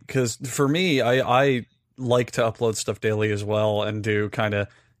way? Because for me, I like to upload stuff daily as well and do kind of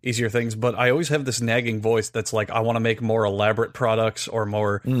easier things, but I always have this nagging voice that's like, I want to make more elaborate products or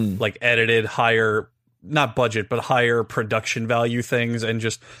more like edited, higher, not budget, but higher production value things. And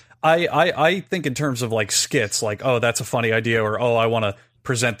just, I think in terms of like skits, like, oh, that's a funny idea, or, oh, I want to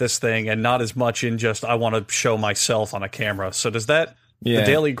present this thing, and not as much in just, I want to show myself on a camera. So does that, the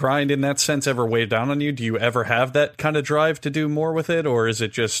daily grind in that sense ever weigh down on you? Do you ever have that kind of drive to do more with it, or is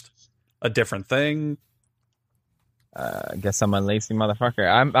it just a different thing? I guess I'm a lazy motherfucker.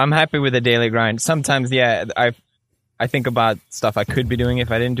 I'm happy with the daily grind. Sometimes, I think about stuff I could be doing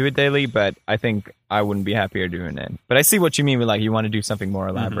if I didn't do it daily, but I think I wouldn't be happier doing it. But I see what you mean with, like, you want to do something more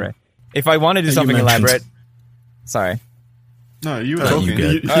elaborate. If I want to do something elaborate, sorry. No, you were talking.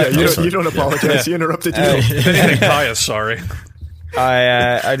 You don't apologize. You interrupted you. If anything, Kaya, sorry.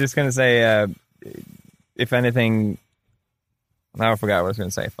 I just gonna say, if anything. Now I forgot what I was going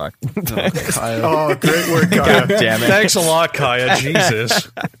to say. Fuck. Oh, great work, Kaya. God damn it. Thanks a lot, Kaya. Jesus.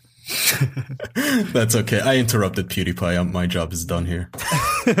 That's okay. I interrupted PewDiePie. My job is done here.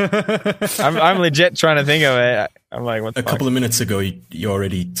 I'm legit trying to think of it. I'm like, what the fuck? A couple of minutes ago, you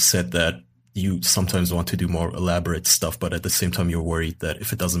already said that you sometimes want to do more elaborate stuff, but at the same time, you're worried that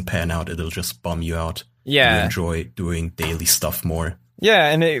if it doesn't pan out, it'll just bum you out. Yeah. You enjoy doing daily stuff more. Yeah,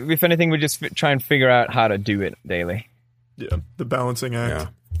 and if anything, we just try and figure out how to do it daily. Yeah, the balancing act. Yeah.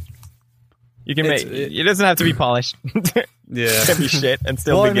 You can it doesn't have to be polished. Yeah. It can be shit and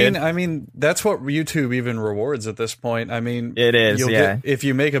still be good. I mean, that's what YouTube even rewards at this point. I mean, it is, if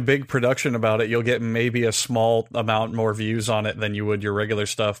you make a big production about it, you'll get maybe a small amount more views on it than you would your regular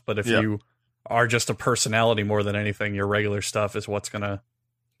stuff. But if you are just a personality more than anything, your regular stuff is what's going to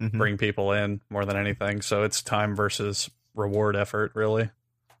bring people in more than anything. So it's time versus reward effort, really.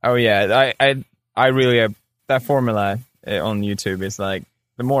 Oh, yeah. I really, that formula on YouTube is like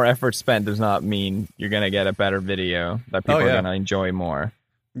the more effort spent does not mean you're going to get a better video that people are going to enjoy more.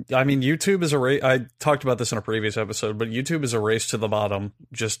 I mean, YouTube is a race. I talked about this in a previous episode, but YouTube is a race to the bottom,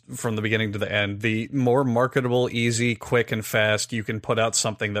 just from the beginning to the end. The more marketable, easy, quick, and fast you can put out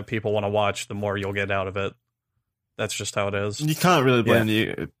something that people want to watch, the more you'll get out of it. That's just how it is. You can't really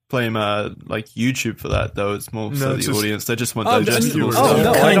blame like YouTube for that, though. It's more for the audience. They just want digestible stuff.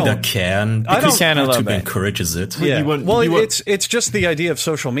 No, I don't. Can because YouTube encourages it. Yeah. It's just the idea of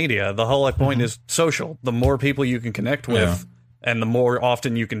social media. The whole point is social. The more people you can connect with, and the more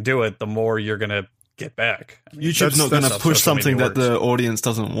often you can do it, the more you're going to get back. I mean, YouTube's not going to push something that the audience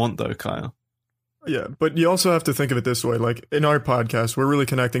doesn't want, though, Kyle. Yeah, but you also have to think of it this way. Like, in our podcast, we're really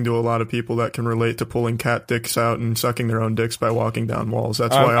connecting to a lot of people that can relate to pulling cat dicks out and sucking their own dicks by walking down walls.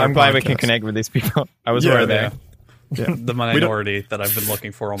 That's why I'm glad we can connect with these people. I was aware there. Yeah. The minority that I've been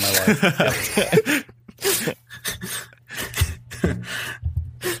looking for all my life.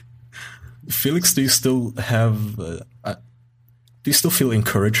 Felix, do you still have... do you still feel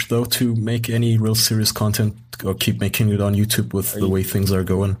encouraged, though, to make any real serious content or keep making it on YouTube with the way things are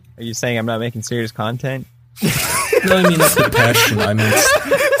going? Are you saying I'm not making serious content? No, I mean, that's the passion. I mean,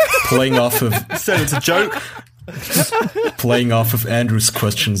 it's playing off of... Said it's a joke. Playing off of Andrew's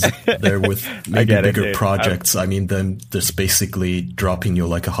questions there with maybe bigger projects. I mean, then there's basically dropping you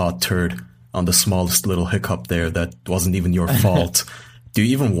like a hot turd on the smallest little hiccup there that wasn't even your fault. Do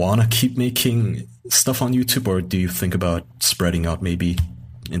you even want to keep making stuff on YouTube, or do you think about spreading out maybe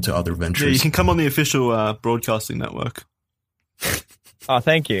into other ventures? Yeah, you can come on the official broadcasting network. Oh,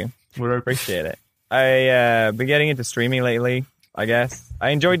 thank you. We appreciate it. I been getting into streaming lately, I guess. I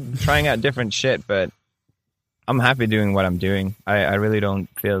enjoyed trying out different shit, but I'm happy doing what I'm doing. I really don't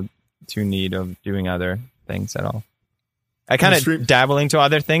feel too need of doing other things at all. I kind of dabble into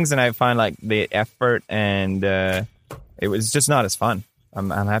other things, and I find like the effort and it was just not as fun. I'm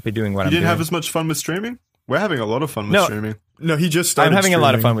happy doing what I'm doing. You didn't have as much fun with streaming? We're having a lot of fun with streaming. No, he just started I'm having streaming. a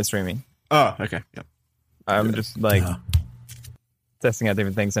lot of fun with streaming. Oh, okay. Yeah. I'm just like testing out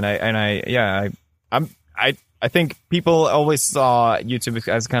different things, and I think people always saw YouTube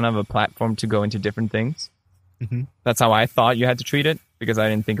as kind of a platform to go into different things. Mm-hmm. That's how I thought you had to treat it, because I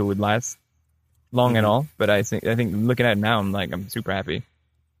didn't think it would last long at all. But I think looking at it now, I'm super happy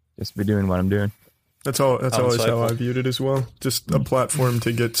just to be doing what I'm doing. That's always how I viewed it as well. Just a platform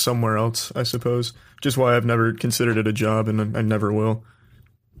to get somewhere else, I suppose. Just why I've never considered it a job, and I never will.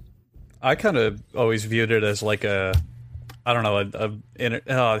 I kind of always viewed it as like a, I don't know,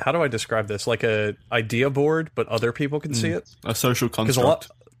 how do I describe this? Like a idea board, but other people can see it. A social construct.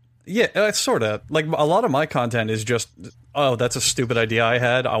 Sort of. Like, a lot of my content is just, oh, that's a stupid idea I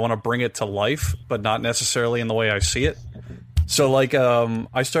had. I want to bring it to life, but not necessarily in the way I see it. So, like,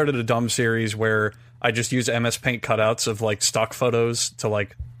 I started a dumb series where I just use MS Paint cutouts of, like, stock photos to,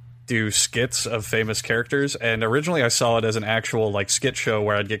 like, do skits of famous characters. And originally I saw it as an actual, like, skit show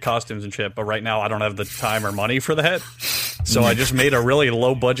where I'd get costumes and shit. But right now I don't have the time or money for that. So I just made a really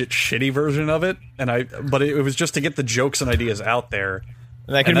low-budget, shitty version of it. But it was just to get the jokes and ideas out there.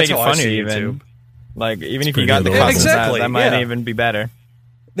 And that could make it funnier, even. Like, even if you got the costumes out, that might even be better.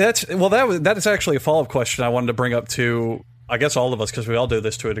 That is actually a follow-up question I wanted to bring up to, I guess, all of us, because we all do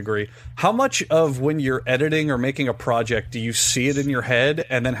this to a degree. How much of when you're editing or making a project do you see it in your head,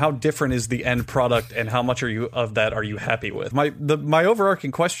 and then how different is the end product, and how much are you happy with? My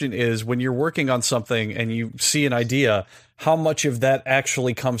overarching question is, when you're working on something and you see an idea, how much of that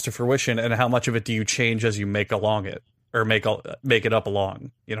actually comes to fruition, and how much of it do you change as you make along it, or make it up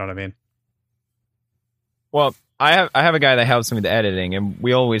along? You know what I mean? Well, I have a guy that helps me with editing, and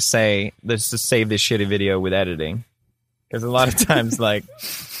we always say, let's just save this shitty video with editing. Because a lot of times, like,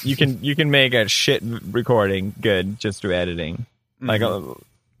 you can make a shit recording good just through editing. Mm-hmm. Like,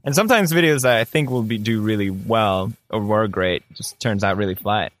 and sometimes videos that I think will do really well or were great just turns out really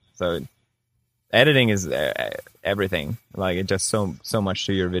flat. So editing is everything. Like, it does so much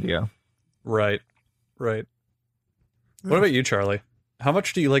to your video. Right. What about you, Charlie? How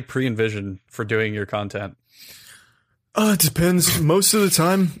much do you like pre-envision for doing your content? It depends. Most of the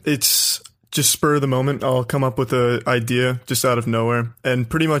time, it's just spur of the moment. I'll come up with an idea just out of nowhere. And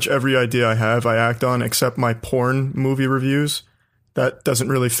pretty much every idea I have, I act on, except my porn movie reviews. That doesn't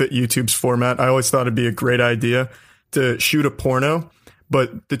really fit YouTube's format. I always thought it'd be a great idea to shoot a porno,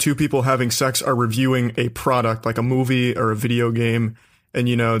 but the two people having sex are reviewing a product, like a movie or a video game. And,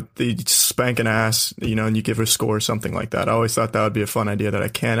 they spank an ass, and you give a score or something like that. I always thought that would be a fun idea that I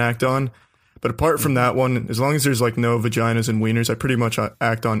can act on. But apart from that one, as long as there's, like, no vaginas and wieners, I pretty much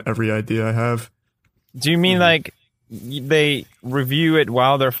act on every idea I have. Do you mean, like, they review it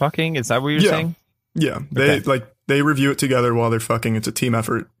while they're fucking? Is that what you're saying? Yeah. They they review it together while they're fucking. It's a team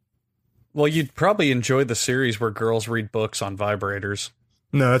effort. Well, you'd probably enjoy the series where girls read books on vibrators.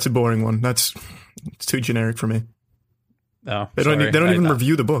 No, that's a boring one. It's too generic for me. No, they don't even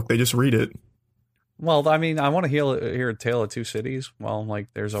review the book. They just read it. Well, I mean, I want to hear a tale of two cities while like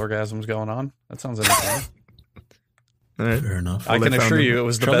there's orgasms going on. That sounds entertaining. All right. Fair enough. I can assure you it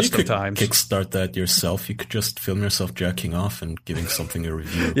was the best of times. Kickstart that yourself. You could just film yourself jacking off and giving something a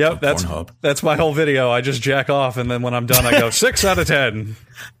review. Yep, that's my whole video. I just jack off, and then when I'm done, I go 6 out of 10.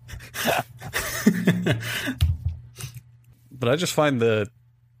 But I just find the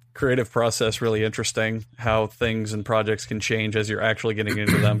creative process really interesting, how things and projects can change as you're actually getting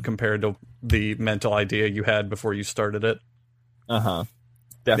into them compared to the mental idea you had before you started it.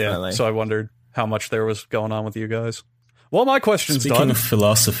 Definitely. Yeah, so I wondered how much there was going on with you guys. Well, my question's Speaking done. of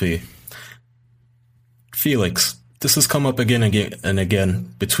philosophy, Felix, this has come up again and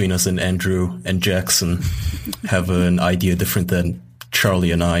again between us, and Andrew and Jackson have an idea different than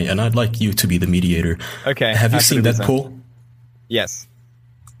Charlie and I'd like you to be the mediator. Okay. Have you seen Deadpool? Yes.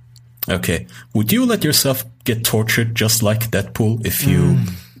 Okay. Would you let yourself get tortured just like Deadpool if you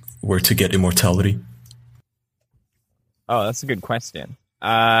were to get immortality? Oh, that's a good question.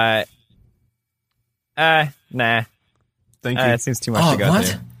 Nah. Thank you. It seems too much to go what?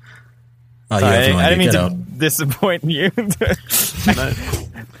 through. Oh, you have no idea. I didn't mean Get to out. disappoint you.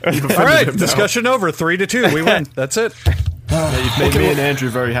 All right, discussion over. 3-2. We win. That's it. You've made me and Andrew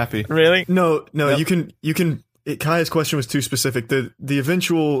very happy. Really? No, Yep. you can. Kaya's question was too specific. The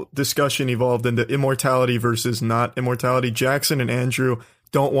eventual discussion evolved into immortality versus not immortality. Jackson and Andrew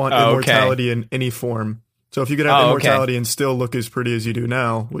don't want immortality in any form. So if you could have immortality and still look as pretty as you do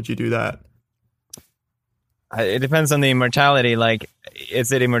now, would you do that? It depends on the immortality. Like,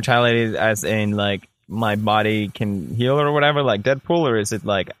 is it immortality as in, like, my body can heal or whatever, like Deadpool, or is it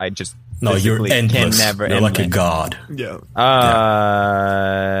like I just you're endless. Can never you're end like a god. Yeah.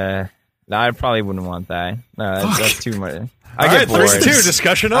 No, I probably wouldn't want that. No, that's too much. I get bored. 3-2.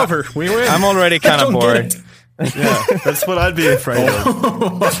 Discussion over. We win. I'm already kind of bored. Yeah, that's what I'd be afraid of.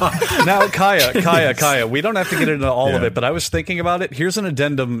 Now, Kaya, we don't have to get into all of it, but I was thinking about it. Here's an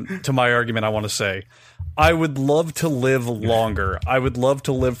addendum to my argument I want to say. I would love to live longer. I would love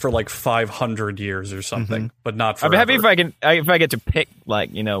to live for like 500 years or something, but not forever. I'd be happy if I get to pick,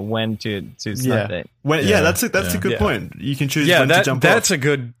 like, you know, when to start it. That's a good point. You can choose when to jump off.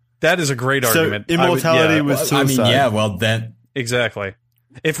 That is a great argument. Immortality was suicide. Then exactly.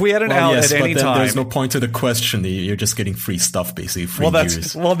 If we had an out at any time, there's no point to the question. You're just getting free stuff, basically.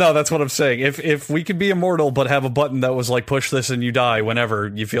 That's what I'm saying. If we could be immortal but have a button that was like push this and you die whenever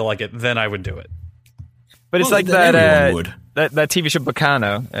you feel like it, then I would do it. But it's like that TV show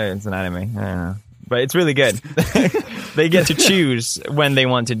Bacano. It's an anime. I don't know. But it's really good. They get to choose when they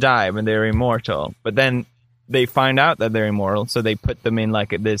want to die, when they're immortal. But then they find out that they're immortal, so they put them in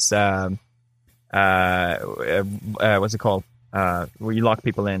like this, what's it called? Where you lock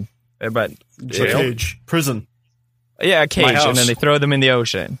people in. But jail? Cage. Prison. Yeah, a cage, and then they throw them in the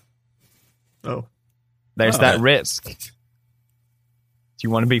ocean. Oh. There's that risk. Do you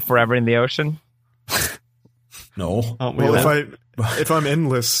want to be forever in the ocean? No. If I'm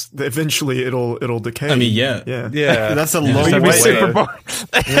endless, eventually it'll decay. I mean, yeah. That's a long way. Super boring.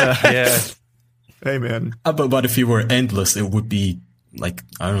 Yeah. Hey, man. But if you were endless, it would be like,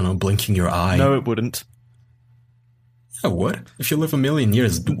 I don't know, blinking your eye. No, it wouldn't. Yeah, what? If you live a million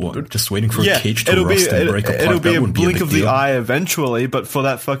years, just waiting for a cage to rust and break apart, it'll be that a wouldn't blink be a of big the deal. eye eventually, but for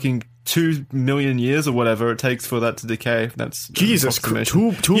that fucking 2 million years or whatever it takes for that to decay, that's Jesus.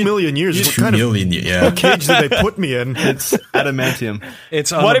 2 million years. What kind of what cage did they put me in? It's adamantium.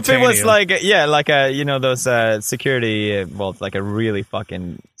 It's what if it was like those security vaults, like a really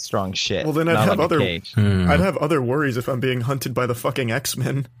fucking strong shit? Well, then I'd have like I'd have other worries if I'm being hunted by the fucking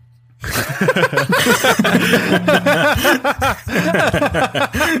X-Men. That's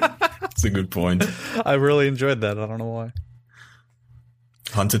a good point. I really enjoyed that. I don't know why.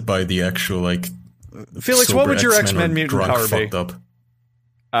 Hunted by the actual, like, Felix, what would your X-Men mutant power be? Up.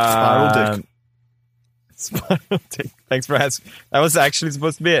 Spiral dick. Spiral dick. Thanks for asking. That was actually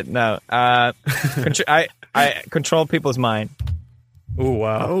supposed to be it. No. I control people's mind. Oh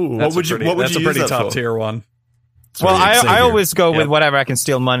wow. What would you use That's a pretty that top for? tier one. Well, I always go with whatever I can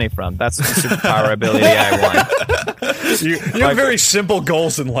steal money from. That's the superpower ability I want. You have very simple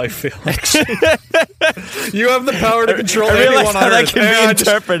goals in life, Felix. You have the power to control I realize anyone how on that Earth. can be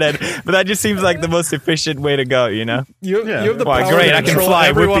interpreted, but that just seems like the most efficient way to go, you know? You have the power great, to I can control fly.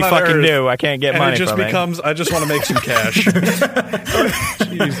 everyone Whoopie on fucking Earth. do. I can't get money And it just from becomes, I just want to make some cash.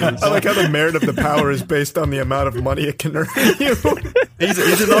 Jesus. I like how the merit of the power is based on the amount of money it can earn you.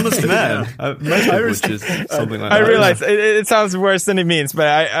 He's an honest man. Which is something like that. I realize it sounds worse than it means, but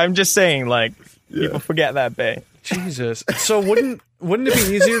I'm just saying, like, people forget that bit. Jesus. So wouldn't it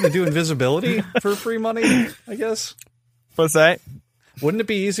be easier to do invisibility for free money, I guess? What's that? Wouldn't it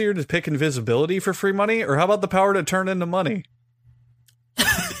be easier to pick invisibility for free money? Or how about the power to turn into money?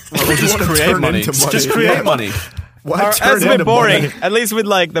 Well, just create money. Just create money. Why That's a bit boring. Money? At least with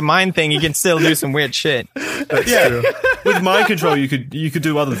like the mind thing, you can still do some weird shit. True. With mind control, you could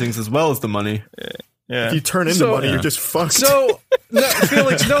do other things as well as the money. Yeah. If you turn into money, you're just fucked. So,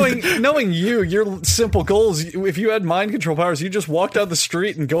 Felix, knowing your simple goals, if you had mind control powers, you just walk down the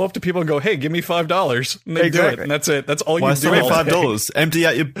street and go up to people and go, "Hey, give me $5," and they do it, and that's it. That's all you do. $5? Empty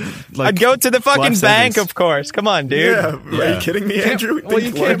out your. I'd go to the fucking bank, of course. Come on, dude. Yeah. Are you kidding me, Andrew? Well,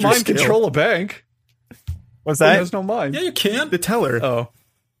 you can't mind control a bank. What's that? There's no mind. Yeah, you can. The teller.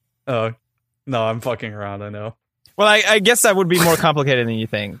 Oh, no, I'm fucking around. I know. Well, I guess that would be more complicated than you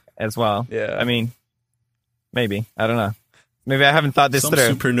think as well. Yeah. I mean, maybe. I don't know. Maybe I haven't thought this through.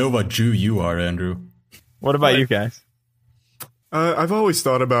 Supernova Jew you are, Andrew. What about you guys? I've always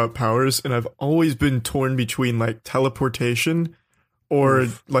thought about powers, and I've always been torn between like teleportation or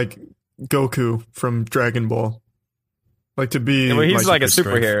like Goku from Dragon Ball. Like to be. Yeah, well, he's like a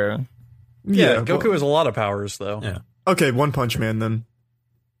super superhero. strength. Yeah, Goku has a lot of powers, though. Yeah. Okay, One Punch Man then.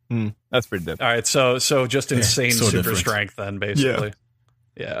 That's pretty different. All right, so just insane so super different. strength then, basically.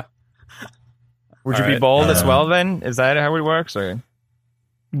 Yeah. Would you be bald as well then? Is that how it works? Or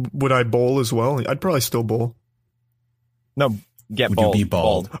Would I bowl as well? I'd probably still bowl. no, get Would bald. you be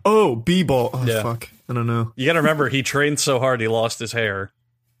bald? Oh, B-ball. Oh, Yeah. fuck. I don't know. You got to remember, he trained so hard he lost his hair.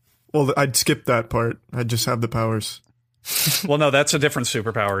 Well, I'd skip that part. I'd just have the powers. Well, no, that's a different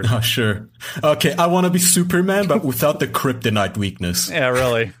superpower. Oh, sure. Okay, I want to be Superman, but without the kryptonite weakness. Yeah,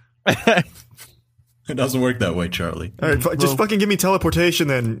 really. It doesn't work that way, Charlie. All right, just fucking give me teleportation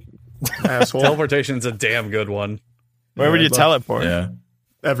then, asshole. Teleportation's a damn good one. Where would you teleport? Yeah.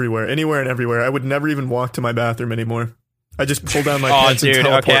 Everywhere, anywhere and everywhere. I would never even walk to my bathroom anymore. I just pull down my Oh, pants and dude.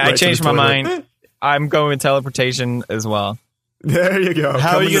 teleport Okay, I right to changed the my toilet. mind. I'm going with teleportation as well. There you go.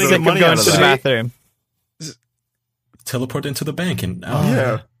 How are you Coming gonna get money Going out of to the that? bathroom. Teleport into the bank and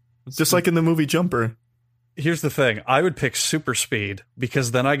Yeah, just like in the movie Jumper. Here's the thing. I would pick super speed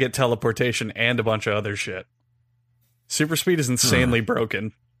because then I get teleportation and a bunch of other shit. Super speed is insanely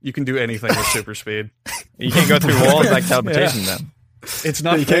broken. You can do anything with super speed. You can't go through walls like teleportation, though. It's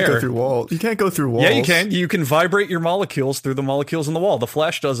not You fair. can't go through walls. You can't go through walls. Yeah, you can. You can vibrate your molecules through the molecules in the wall. The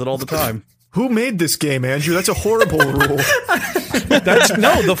Flash does it all the time. Who made this game, Andrew? That's a horrible rule.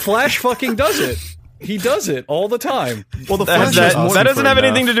 The Flash fucking does it. He does it all the time. Well, the Flash That is doesn't have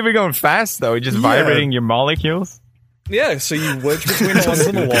anything to do with going fast, though. You're just vibrating your molecules. Yeah, so you wedge between the ones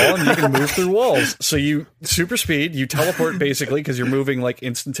on the wall and you can move through walls. So you super speed, you teleport basically because you're moving like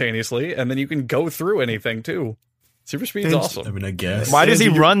instantaneously, and then you can go through anything too. Super speed's awesome. I mean, I guess. Why does he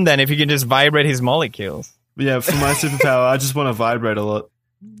run then if you can just vibrate his molecules? Yeah, for my superpower, I just want to vibrate a lot.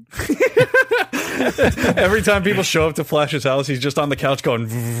 Every time people show up to Flash's house, he's just on the couch going.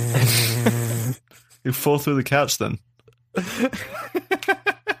 You fall through the couch then.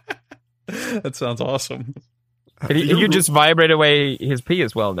 That sounds awesome. You could just vibrate away his pee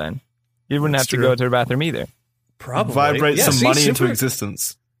as well then. You wouldn't have to go to the bathroom either. Probably. Vibrate some money into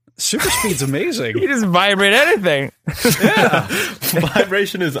existence. Super speed's amazing. You just vibrate anything. Yeah.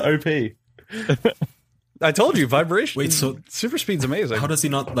 Vibration is OP. I told you, vibration. Wait, so super speed's amazing. How does he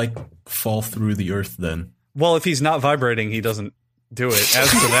not like fall through the earth then? Well, if he's not vibrating, he doesn't do it. As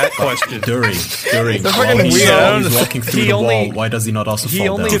for that question, During fucking while weird. he's walking through the wall, why does he not also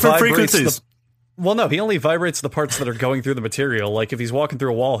fall down? Different frequencies. Well, no, he only vibrates the parts that are going through the material. Like if he's walking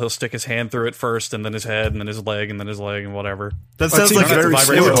through a wall, he'll stick his hand through it first, and then his head, and then his leg, and then his leg, and whatever. That sounds like very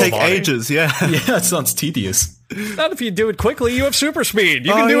it would take ages. Yeah, Yeah, it sounds tedious. Not if you do it quickly. You have super speed.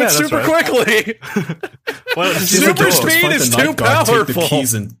 You can do it super quickly. Well, super speed is too powerful. Take the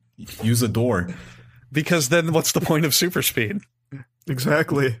keys and use a door. Because then, what's the point of super speed?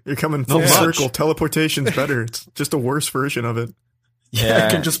 Exactly. You're coming full circle. Teleportation's better. It's just a worse version of it. Yeah,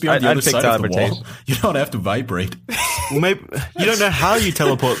 it can just be on the I'd other pick side of the wall. teleportation. You don't have to vibrate. Well, maybe you don't know how you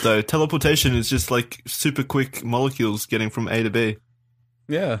teleport though. Teleportation is just like super quick molecules getting from A to B.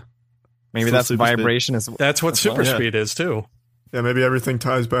 Yeah, Maybe Full that's super speed. vibration as that's what super speed is too. Yeah, maybe everything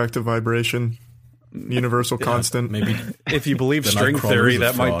ties back to vibration. Universal constant. Maybe If you believe The string Nightcrawler theory, is a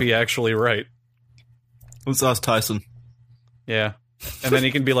that might fraud. be actually right. Let's ask Tyson. Yeah. And then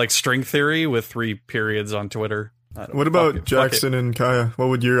he can be like string theory with 3 periods on Twitter. What about Jackson and Kaya? What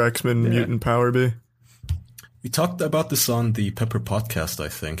would your X-Men mutant power be? We talked about this on the Pepper podcast, I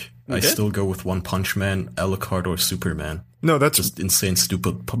think. I still go with One Punch Man, Alucard, or Superman. No, that's just insane,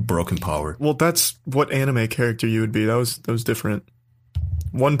 stupid, broken power. Well, that's what anime character you would be. That was different.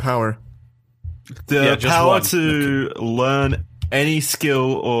 One power. The power to learn any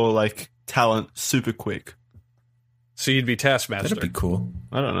skill or like talent super quick. So you'd be Taskmaster. That'd be cool.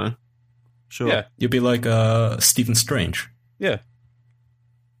 I don't know. Sure. Yeah. You'd be like Stephen Strange. Yeah.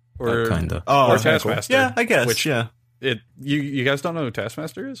 Or kinda. Or Taskmaster. Yeah, I guess. Which you guys don't know who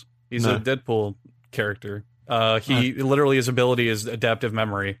Taskmaster is? He's a Deadpool character. Literally his ability is adaptive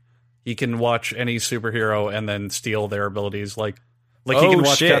memory. He can watch any superhero and then steal their abilities. Like he can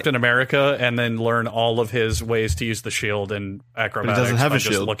watch Captain America and then learn all of his ways to use the shield and acrobatics by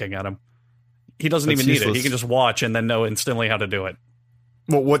just looking at him. He doesn't even need it. He can just watch and then know instantly how to do it.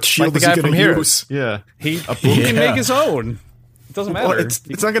 Well, what shield is he going to use? Yeah. He can make his own. It doesn't matter. Well, it's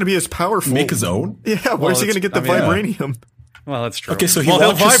not going to be as powerful. Make his own? Yeah, where's he going to get the vibranium? Well, that's true. Okay, so he'll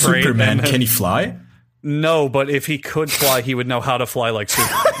vibrate. Superman. Can he fly? No, but if he could fly, he would know how to fly like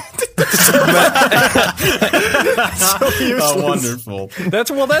Superman. So wonderful.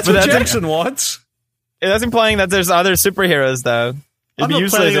 That's what Jackson wants. That's implying that there's other superheroes, though. It'd be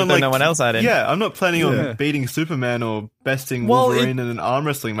useless if no one else had it. Yeah, I'm not planning on beating Superman or besting Wolverine in an arm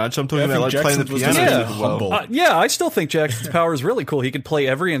wrestling match. I'm talking about like playing the piano. I still think Jackson's power is really cool. He could play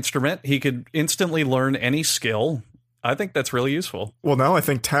every instrument. He could instantly learn any skill. I think that's really useful. Well, now I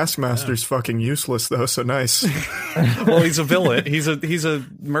think Taskmaster's fucking useless, though, so nice. Well, he's a villain. He's a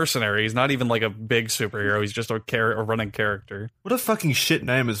mercenary. He's not even like a big superhero. He's just a running character. What a fucking shit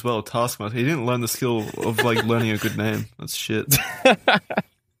name as well, Taskmaster. He didn't learn the skill of like learning a good name. That's shit.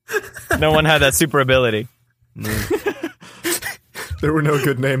 No one had that super ability. No. There were no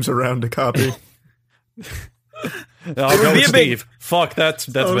good names around to copy. I'll go with Steve. Fuck, that's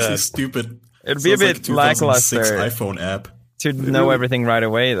bad. Stupid. It'd be a bit lackluster iPhone app to know everything right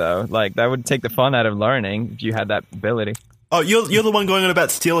away, though. Like that would take the fun out of learning if you had that ability. Oh, you're the one going on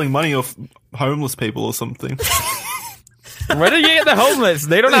about stealing money off homeless people or something. Where did you get the homeless?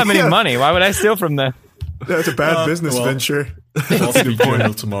 They don't have any money. Why would I steal from them? That's a bad business venture. Wall Street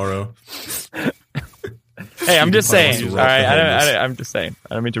Journal tomorrow. Hey, I'm just saying. All right, I'm just saying.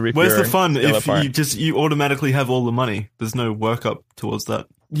 I don't mean to rip. Where's the fun if you automatically have all the money? There's no work up towards that.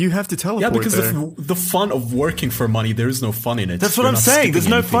 You have to teleport. Yeah, because the fun of working for money, there is no fun in it. That's what I'm saying. There's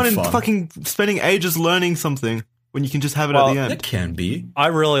no fun in fucking spending ages learning something when you can just have it at the end. It can be. I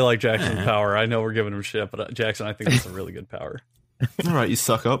really like Jackson's power. I know we're giving him shit, but Jackson, I think that's a really good power. All right, you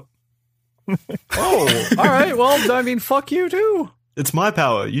suck up. Oh, all right. Well, I mean, fuck you too. It's my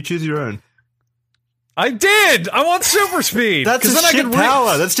power. You choose your own. I did. I want super speed. That's a shit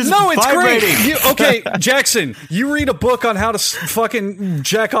power. That's just vibrating. It's great. Okay, Jackson, you read a book on how to fucking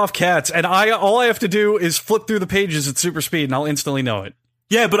jack off cats, and all I have to do is flip through the pages at super speed, and I'll instantly know it.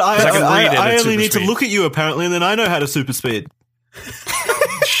 Yeah, but I only need to look at you apparently, and then I know how to super speed.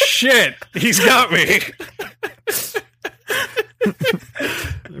 Shit, he's got me.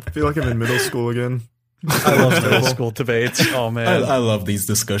 I feel like I'm in middle school again. I love middle school debates. Oh man, I love these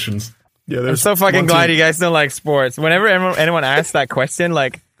discussions. Yeah, I'm so fucking glad you guys don't like sports. Whenever anyone asks that question,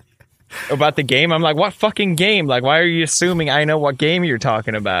 like about the game, I'm like, what fucking game? Like, why are you assuming I know what game you're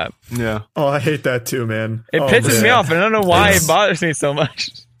talking about? Yeah. Oh, I hate that too, man. It pisses me off, and I don't know why it bothers me so much.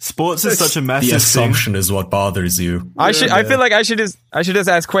 Sports is such a massive The assumption thing. is what bothers you. I feel like I should just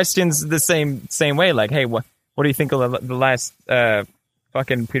ask questions the same way. Like, hey, what do you think of the last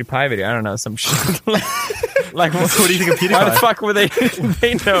fucking PewDiePie video? I don't know, some shit. Like, what do you think of PewDiePie? Why the fuck would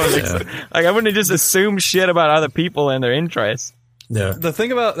they know? Like, I wouldn't just assume shit about other people and their interests. Yeah. The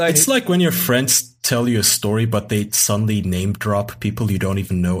thing about it's like when your friends tell you a story, but they suddenly name drop people you don't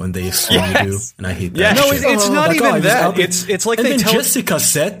even know, and they assume you do. And I hate that. Yeah. No, it's not even that. It's like they tell Jessica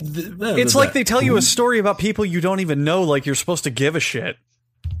said. It's like they tell you a story about people you don't even know. Like you're supposed to give a shit.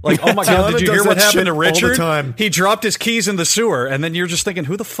 Like, oh my god, did you hear what happened to Richard? He dropped his keys in the sewer, and then you're just thinking,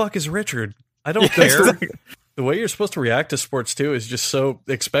 who the fuck is Richard? I don't care. The way you're supposed to react to sports, too, is just so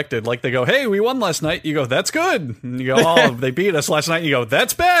expected. Like, they go, hey, we won last night. You go, that's good. And you go, oh, they beat us last night. And you go,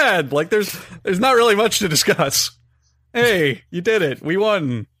 that's bad. Like, there's not really much to discuss. Hey, you did it. We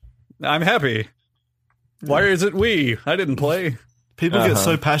won. I'm happy. Why is it we? I didn't play. People get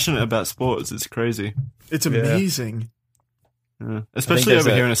so passionate about sports. It's crazy. It's amazing. Yeah. Especially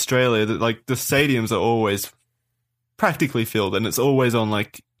over here in Australia, that like the stadiums are always practically filled, and it's always on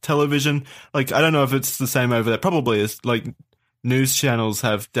like television. Like, I don't know if it's the same over there. Probably is. Like, news channels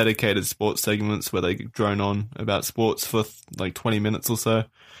have dedicated sports segments where they drone on about sports for like 20 minutes or so.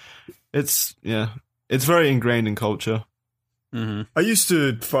 It's very ingrained in culture. Mm-hmm. I used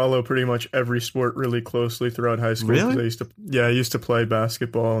to follow pretty much every sport really closely throughout high school. Really? I used to play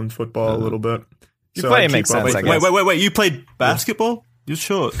basketball and football a little bit. You play makes sense, I guess. Wait. You played basketball? You're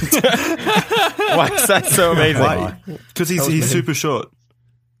short. Why is that so amazing? Because he's super short.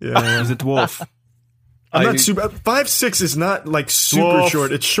 Yeah. He's a dwarf. I'm not super... 5'6" is not, like, super dwarf.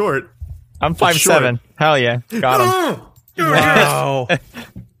 Short. It's short. I'm 5'7". Hell yeah. Got him. Wow.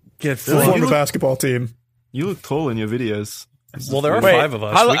 Get form a basketball team. You look tall in your videos. Well, there are 5 of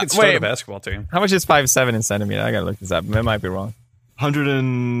us. We could start a basketball team. How much is 5'7" in centimeters? I gotta look this up. It might be wrong.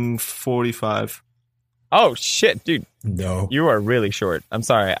 145. Oh, shit, dude. No. You are really short. I'm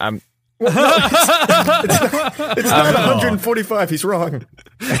sorry. It's not 145. He's wrong.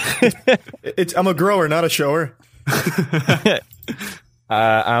 I'm a grower, not a shower.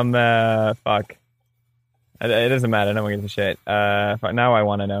 I'm fuck. It doesn't matter. No one gives a shit. Now I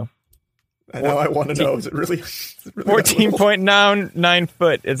want to know. Now I want to know. Is it really 14.99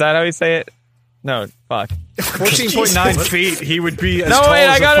 foot? Is that how you say it? No, fuck. 14.9 feet. He would be as tall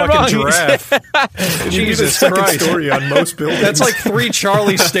as a fucking giraffe. Jesus Christ! Story on most buildings. That's like 3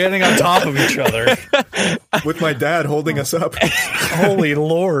 Charlies standing on top of each other, with my dad holding us up. Holy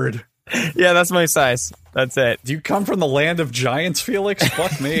Lord! Yeah, that's my size. That's it. Do you come from the land of giants, Felix?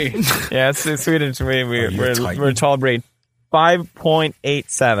 Fuck me. Yeah, it's Sweden to me. We're a tall breed.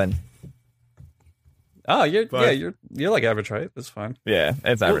 5.87. Oh, you're like average height. That's fine. Yeah,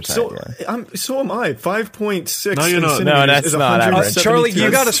 it's average height. So am I. 5.6. No, you're not. No, that's not average. Charlie, you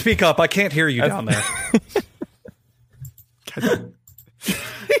got to speak up. I can't hear you down there.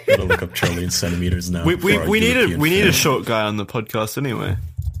 Gotta look up Charlie in centimeters now. We need a short guy on the podcast anyway.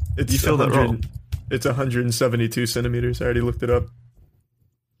 You feel that wrong? It's 172 centimeters. I already looked it up.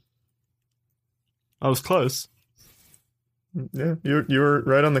 I was close. Yeah, you were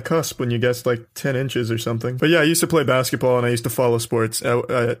right on the cusp when you guessed like 10 inches or something. But yeah, I used to play basketball and I used to follow sports.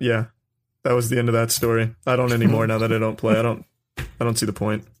 Yeah, that was the end of that story. I don't anymore now that I don't play. I don't see the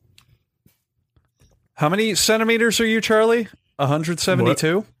point. How many centimeters are you, Charlie?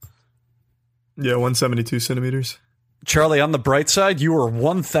 172? What? Yeah, 172 centimeters. Charlie, on the bright side, you are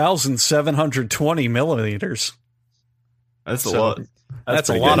 1,720 millimeters. That's a lot. That's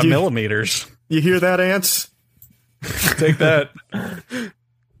a lot of millimeters. You hear that, ants? Take that. And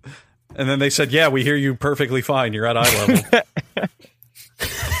then they said, yeah, we hear you perfectly fine. You're at eye level.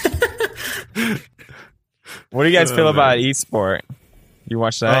 What do you guys feel about esport? You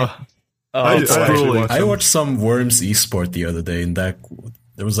watch that? I watched some Worms esport the other day, and there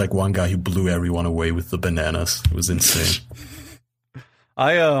was like one guy who blew everyone away with the bananas. It was insane.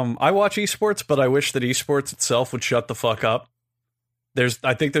 I watch esports, but I wish that esports itself would shut the fuck up.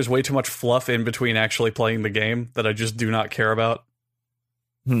 I think there's way too much fluff in between actually playing the game that I just do not care about.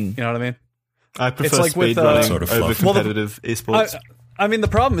 You know what I mean? I prefer speedrunning sort of over competitive esports. I mean, the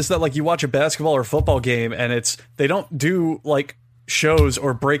problem is that like you watch a basketball or football game and they don't do like shows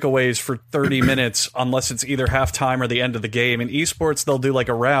or breakaways for 30 minutes unless it's either halftime or the end of the game. In esports, they'll do like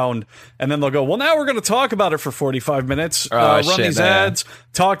a round and then they'll go, well, now we're going to talk about it for 45 minutes, run these ads,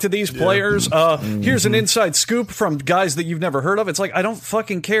 talk to these players. Here's an inside scoop from guys that you've never heard of. It's like, I don't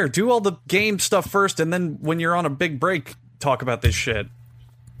fucking care. Do all the game stuff first, and then when you're on a big break, talk about this shit.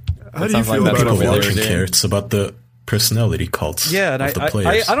 How do you feel about people actually care? It's about the personality cults. Yeah, and of the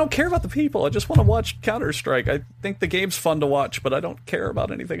players. I don't care about the people. I just want to watch Counter-Strike. I think the game's fun to watch, but I don't care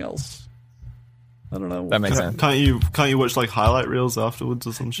about anything else. I don't know. That makes sense. Can't you watch like highlight reels afterwards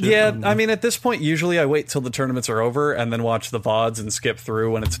or some shit? Yeah, I mean, at this point, usually I wait till the tournaments are over and then watch the VODs and skip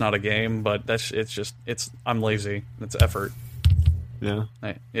through when it's not a game. But I'm lazy. It's effort. Yeah,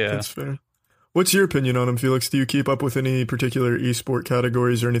 that's fair. What's your opinion on them, Felix? Do you keep up with any particular esport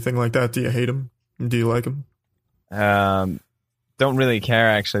categories or anything like that? Do you hate them? Do you like them? Don't really care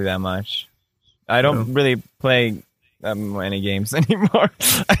actually that much. I don't really play any games anymore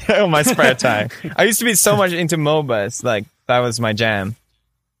on my spare time. I used to be so much into MOBAs, like that was my jam.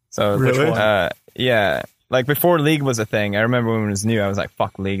 So really? Yeah, like before League was a thing. I remember when it was new, I was like,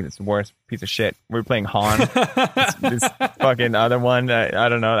 "Fuck League, it's the worst piece of shit." We were playing Han, this fucking other one. I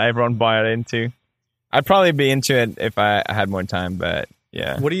don't know. Everyone bought into. I'd probably be into it if I had more time, but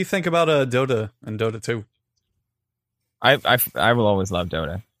yeah. What do you think about Dota and Dota 2? I will always love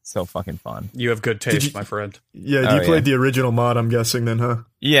Dota. It's so fucking fun. You have good taste, my friend. Yeah, you played the original mod, I'm guessing, then, huh?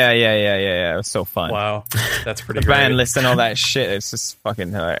 Yeah. It was so fun. Wow, that's pretty the great. ban list and all that shit. It's just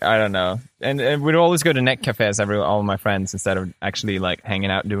fucking, I don't know. And we'd always go to net cafes, all of my friends, instead of actually like hanging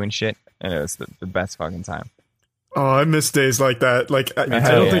out doing shit. And it was the best fucking time. Oh, I miss days like that. Like I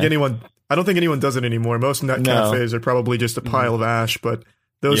don't think anyone does it anymore. Most net cafes are probably just a pile of ash, but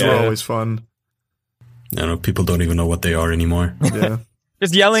those were always fun. I know people don't even know what they are anymore. Yeah.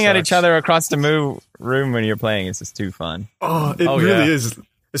 Just yelling at each other across the room when you're playing is just too fun. Oh, it really is.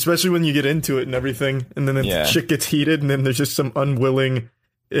 Especially when you get into it and everything, and then the shit gets heated, and then there's just some unwilling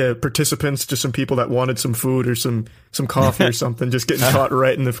participants, just some people that wanted some food or some coffee or something, just getting caught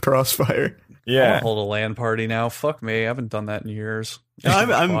right in the crossfire. Yeah, I want to hold a LAN party now. Fuck me, I haven't done that in years.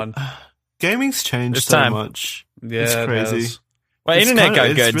 Gaming's changed so much. Yeah, it's crazy. Well, internet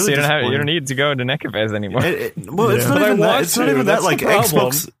got good, really so you don't need to go to net cafes anymore. It's not even that. It's not even that. Like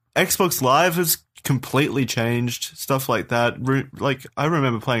Xbox Live has completely changed stuff like that. Like I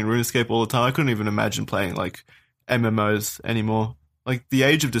remember playing RuneScape all the time. I couldn't even imagine playing like MMOs anymore. Like the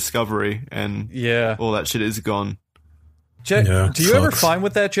age of discovery and all that shit is gone. Do you ever find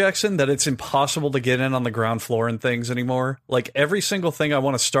with that, Jackson, that it's impossible to get in on the ground floor and things anymore? Like every single thing I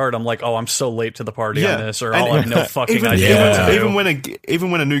want to start, I'm like, oh, I'm so late to the party on this, or I have no fucking idea. Even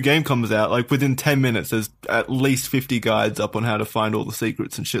when a new game comes out, like within 10 minutes, there's at least 50 guides up on how to find all the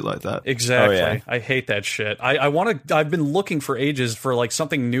secrets and shit like that. Exactly. Oh, yeah. I hate that shit. I've been looking for ages for like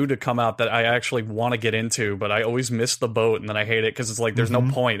something new to come out that I actually want to get into, but I always miss the boat, and then I hate it because it's like there's no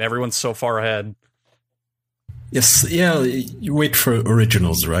point. Everyone's so far ahead. Yes, you wait for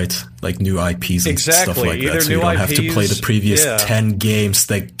originals, right? Like new IPs and stuff like that, so you don't have to play the previous 10 games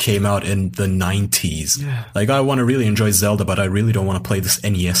that came out in the 90s. Yeah. Like, I want to really enjoy Zelda, but I really don't want to play this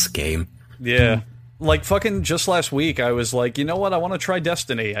NES game. Yeah. Like, fucking just last week, I was like, you know what, I want to try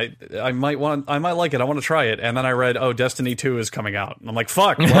Destiny. I might like it, I want to try it. And then I read, Destiny 2 is coming out. And I'm like,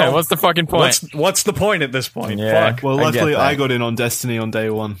 fuck. Well, what's the fucking point? What's the point at this point? Yeah, fuck. Well, luckily I got in on Destiny on day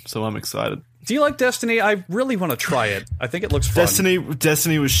one, so I'm excited. Do you like Destiny? I really want to try it. I think it looks fun.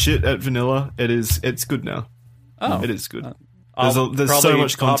 Destiny was shit at vanilla. It's good now. Oh, it is good. There's so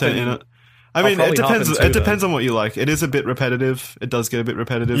much content in it. I mean, it depends on what you like. It is a bit repetitive. It does get a bit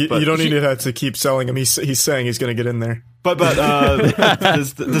repetitive. But you don't need to have to keep selling him. He's saying he's going to get in there. But the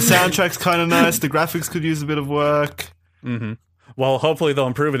soundtrack's kind of nice. The graphics could use a bit of work. Mm-hmm. Well, hopefully they'll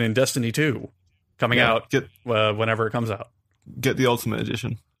improve it in Destiny 2 coming out whenever it comes out. Get the Ultimate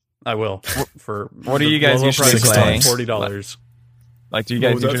Edition. I will. For what do you guys usually play? $40. Like, do you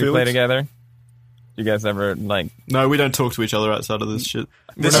guys usually play together? Do you guys ever like? No, we don't talk to each other outside of this shit.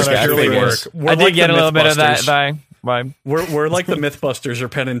 This is actually work. I did get a little bit of that vibe. We're like the Mythbusters or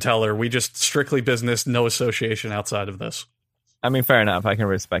Penn and Teller. We just strictly business, no association outside of this. I mean, fair enough. I can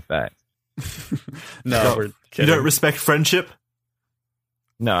respect that. No, we're kidding. You don't respect friendship?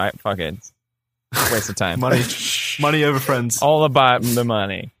 No, fuck it. Waste of time. Money over friends. All about the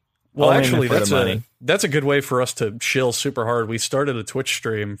money. Well, actually, that's a good way for us to chill super hard. We started a Twitch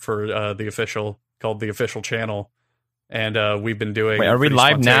stream for the official, called the official channel, and we've been doing. Wait, are we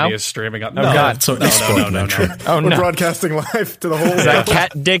live now? Streaming up. Oh God! So no. Oh, we're broadcasting live to the whole. That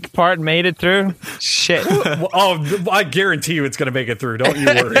cat dick part made it through. Shit. I guarantee you, it's going to make it through. Don't you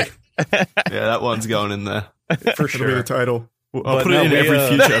worry. Yeah, that one's going in there for sure. It'll be the title. I'll put it in every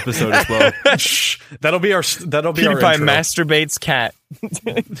future episode as well. That'll be our PewDiePie intro. Masturbates cat.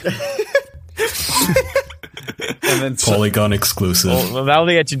 And then Polygon exclusive. Well, that'll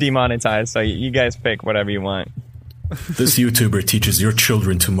get you demonetized, so you guys pick whatever you want. This YouTuber teaches your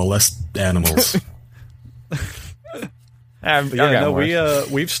children to molest animals.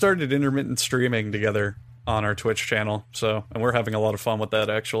 We've started intermittent streaming together on our Twitch channel, and we're having a lot of fun with that,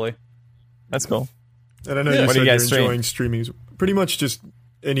 actually. That's cool. And I know you said you're enjoying streaming. Pretty much just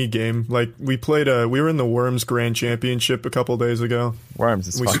any game. Like, we were in the Worms Grand Championship a couple days ago. Worms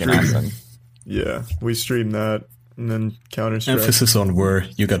is fucking awesome. Yeah, we streamed that, and then Counter-Strike. Emphasis on where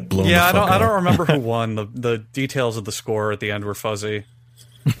you got blown the fuck I don't remember who won. The details of the score at the end were fuzzy.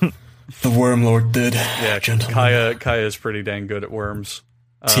 The Worm Lord did. Yeah, Kaya is pretty dang good at Worms.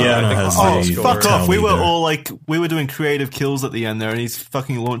 Tiana has fuck off. We were doing creative kills at the end there, and he's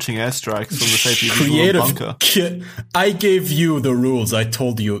fucking launching airstrikes from the safety of his little bunker. I gave you the rules. I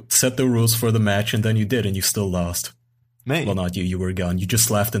told you, set the rules for the match, and then you did, and you still lost. Me? Well, not you. You were gone. You just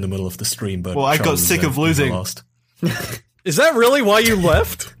laughed in the middle of the stream, but I got sick of losing. Lost. Is that really why you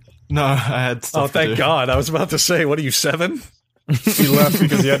left? No, I had stuff to do. Thank God. I was about to say, what are you, 7? He left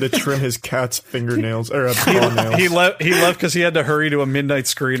because he had to trim his cat's fingernails or nails. He left because he had to hurry to a midnight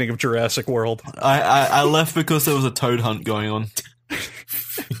screening of Jurassic World. I left because there was a toad hunt going on.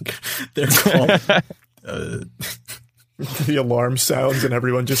 They're called. The alarm sounds and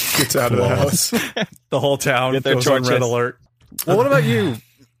everyone just gets out of the house. The whole town goes on red alert. Well, what about you,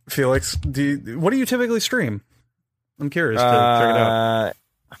 Felix? What do you typically stream? I'm curious to check it out.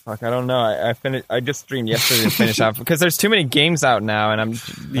 Fuck, I don't know. I just streamed yesterday to finish off because there's too many games out now, and I'm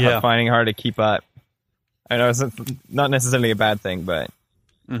finding it hard to keep up. I know it's not necessarily a bad thing, but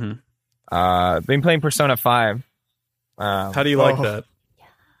been playing Persona 5. How do you like that?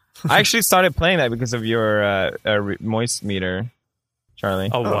 I actually started playing that because of your moist meter, Charlie.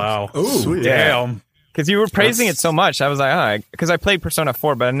 Oh wow! Sweet. Damn. Because you were praising it so much, I was like, because I played Persona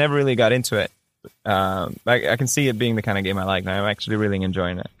 4, but I never really got into it. I can see it being the kind of game I like, and I'm actually really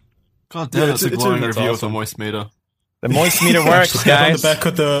enjoying it. God damn, that's a glowing review of the moist meter. The moist meter works, guys. On the back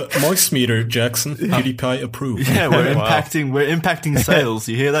of the moist meter, Jackson. PewDiePie approved. Yeah, we're impacting sales.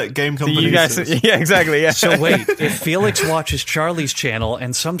 You hear that, game company? You guys, yeah, exactly. Yeah. So wait, if Felix watches Charlie's channel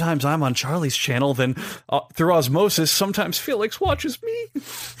and sometimes I'm on Charlie's channel, then through osmosis, sometimes Felix watches me.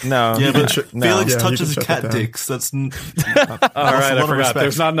 No, yeah, but Felix touches cat dicks. That's all right. I forgot.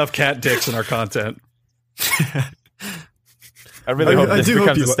 There's not enough cat dicks in our content. I really hope this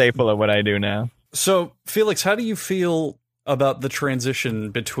becomes a staple of what I do now. So, Felix, how do you feel about the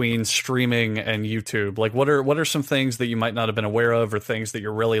transition between streaming and YouTube? Like, what are some things that you might not have been aware of, or things that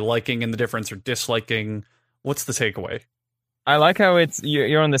you're really liking in the difference or disliking? What's the takeaway? I like how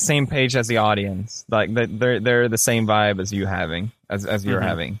you're on the same page as the audience. Like they're the same vibe as you're having.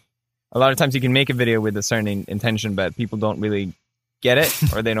 A lot of times you can make a video with a certain intention, but people don't really get it,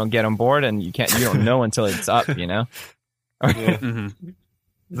 or they don't get on board, and you don't know until it's up. You know. Yeah.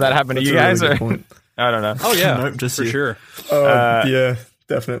 Does that happen to you guys? Really or? I don't know. Oh yeah, nope, just for sure. Yeah,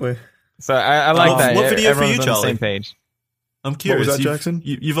 definitely. So I like that. What video Everyone's for you, Charlie? On the same page. I'm curious. What was that, Jackson?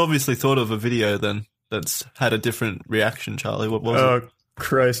 You've obviously thought of a video then that's had a different reaction, Charlie. What was it? Oh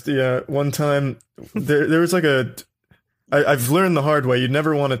Christ! Yeah, one time there was like I've learned the hard way. You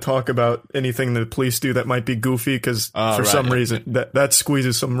never want to talk about anything the police do that might be goofy, because for some reason that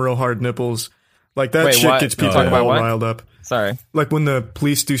squeezes some real hard nipples. Like that shit gets people all riled up. Sorry. Like when the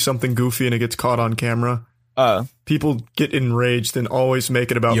police do something goofy and it gets caught on camera. People get enraged and always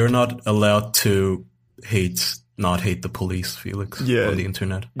make it about... You're not allowed to not hate the police, Felix, on the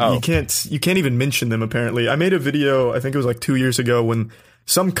internet. You can't even mention them, apparently. I made a video, I think it was like 2 years ago, when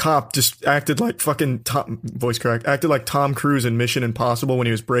some cop just acted like acted like Tom Cruise in Mission Impossible when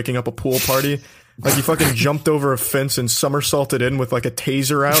he was breaking up a pool party. Like he fucking jumped over a fence and somersaulted in with like a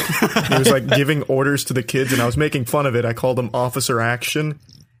taser out. He was like giving orders to the kids, and I was making fun of it. I called him Officer Action,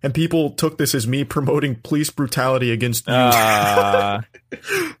 and people took this as me promoting police brutality against youth.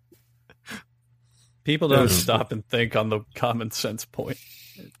 People don't stop and think on the common sense point.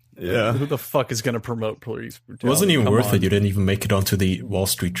 Yeah. Who the fuck is going to promote police brutality? It wasn't even worth it. You didn't even make it onto the Wall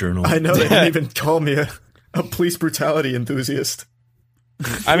Street Journal. I know, they didn't even call me a police brutality enthusiast.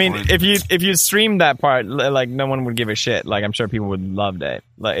 I mean, if you streamed that part, like no one would give a shit. Like I'm sure people would love it.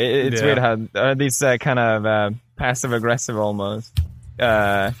 Like it's weird how these kind of passive aggressive almost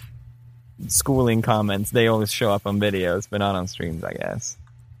schooling comments, they always show up on videos, but not on streams, I guess.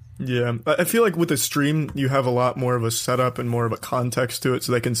 Yeah, I feel like with a stream, you have a lot more of a setup and more of a context to it,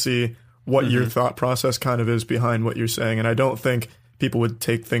 so they can see what your thought process kind of is behind what you're saying. And I don't think people would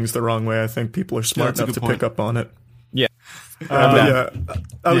take things the wrong way. I think people are smart enough to pick up on it. Yeah. I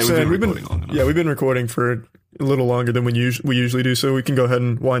was saying we've been recording for a little longer than we usually do, so we can go ahead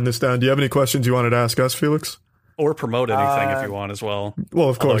and wind this down. Do you have any questions you wanted to ask us, Felix? Or promote anything if you want as well. Well,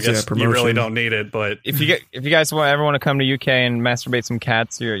 of course, promotion. You really don't need it, but if you guys ever want to come to UK and masturbate some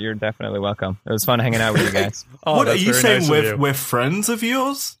cats, you're definitely welcome. It was fun hanging out with you guys. What are you saying? We're friends of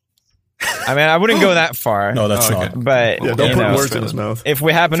yours? I mean, I wouldn't go that far. No, that's not. But don't put words in his mouth. If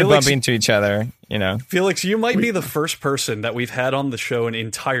we happen to bump into each other, Felix, you might be the first person that we've had on the show in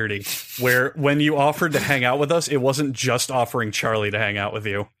entirety where when you offered to hang out with us, it wasn't just offering Charlie to hang out with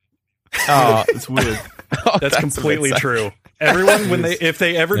you. Oh, it's weird. That's completely true. Everyone, if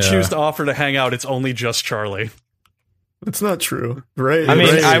they ever choose to offer to hang out, it's only just Charlie. That's not true, right? I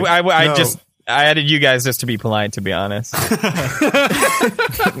mean, I added you guys just to be polite, to be honest. I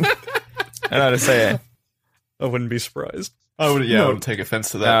don't know how to say it. I wouldn't be surprised. I wouldn't take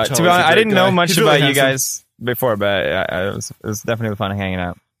offense to that. To be honest, I didn't know much about you guys before, but it was definitely fun hanging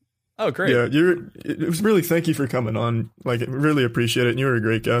out. Oh, great! Yeah, it was really. Thank you for coming on. Like, really appreciate it. And you were a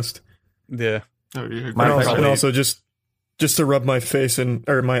great guest. Yeah. And also just to rub my ass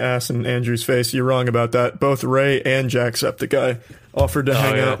in Andrew's face, you're wrong about that. Both Ray and Jacksepticeye offered to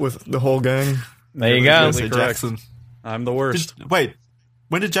hang out with the whole gang. There you go. Jackson. I'm the worst. Wait,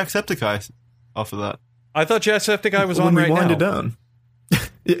 when did Jacksepticeye offer that? I thought Jacksepticeye was on right now. When we wind it down.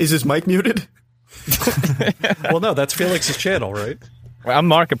 Is his mic muted? Well, no, that's Felix's channel, right? Well, I'm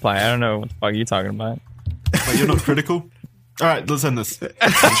Markiplier. I don't know what the fuck you're talking about. Wait, you're not critical? All right, let's end this.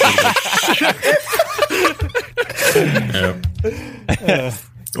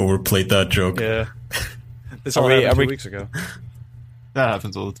 overplayed that joke. Yeah. This all happened 2 weeks ago. That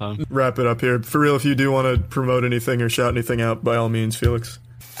happens all the time. Wrap it up here. For real, if you do want to promote anything or shout anything out, by all means, Felix.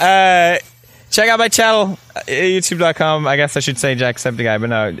 Check out my channel, youtube.com. I guess I should say Jacksepticeye, but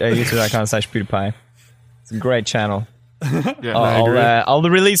no, youtube.com/PewDiePie. It's a great channel. Yeah, I'll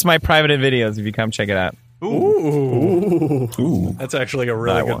release my private videos if you come check it out. Ooh. That's actually a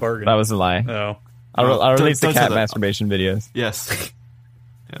really good bargain. That was a lie. No. I'll release the cat masturbation videos. Yes.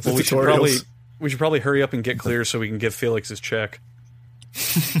 Well, we should probably hurry up and get clear so we can give Felix his check.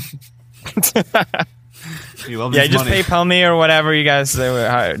 Yeah, just PayPal me or whatever you guys do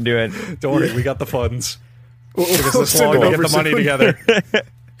it. Don't worry, we got the funds. It took us this long to get the money together.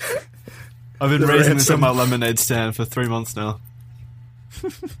 I've been raising this at my lemonade stand for 3 months now.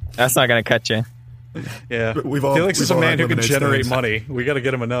 That's not going to cut you. Yeah, Felix is a man who can generate money. We got to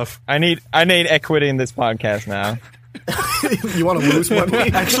get him enough. I need equity in this podcast now. You want to lose money?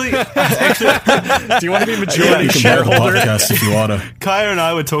 Actually, do you want to be majority shareholder? Podcast if you want to. Kaya and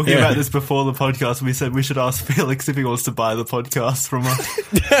I were talking about this before the podcast. We said we should ask Felix if he wants to buy the podcast from us.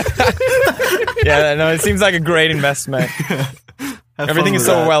 Yeah, no, it seems like a great investment. Everything is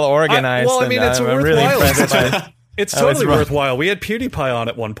so well organized. Well, I mean, it's I'm really impressed by it. It's totally worthwhile. We had PewDiePie on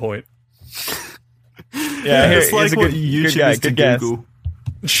at one point. Yeah, it's like what YouTube is to guess. Google.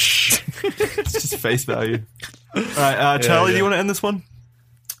 It's just face value. All right, Charlie, do you want to end this one?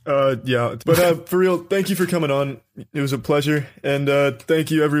 Yeah, but for real, thank you for coming on. It was a pleasure, and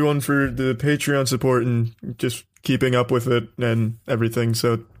thank you everyone for the Patreon support and just keeping up with it and everything.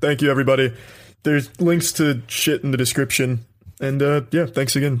 So thank you everybody. There's links to shit in the description, and yeah,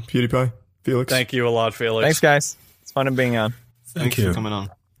 thanks again, PewDiePie, Felix. Thank you a lot, Felix. Thanks, guys. It's fun being on. Thanks for coming on.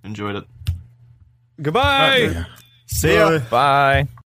 Enjoyed it. Goodbye. See ya. Bye.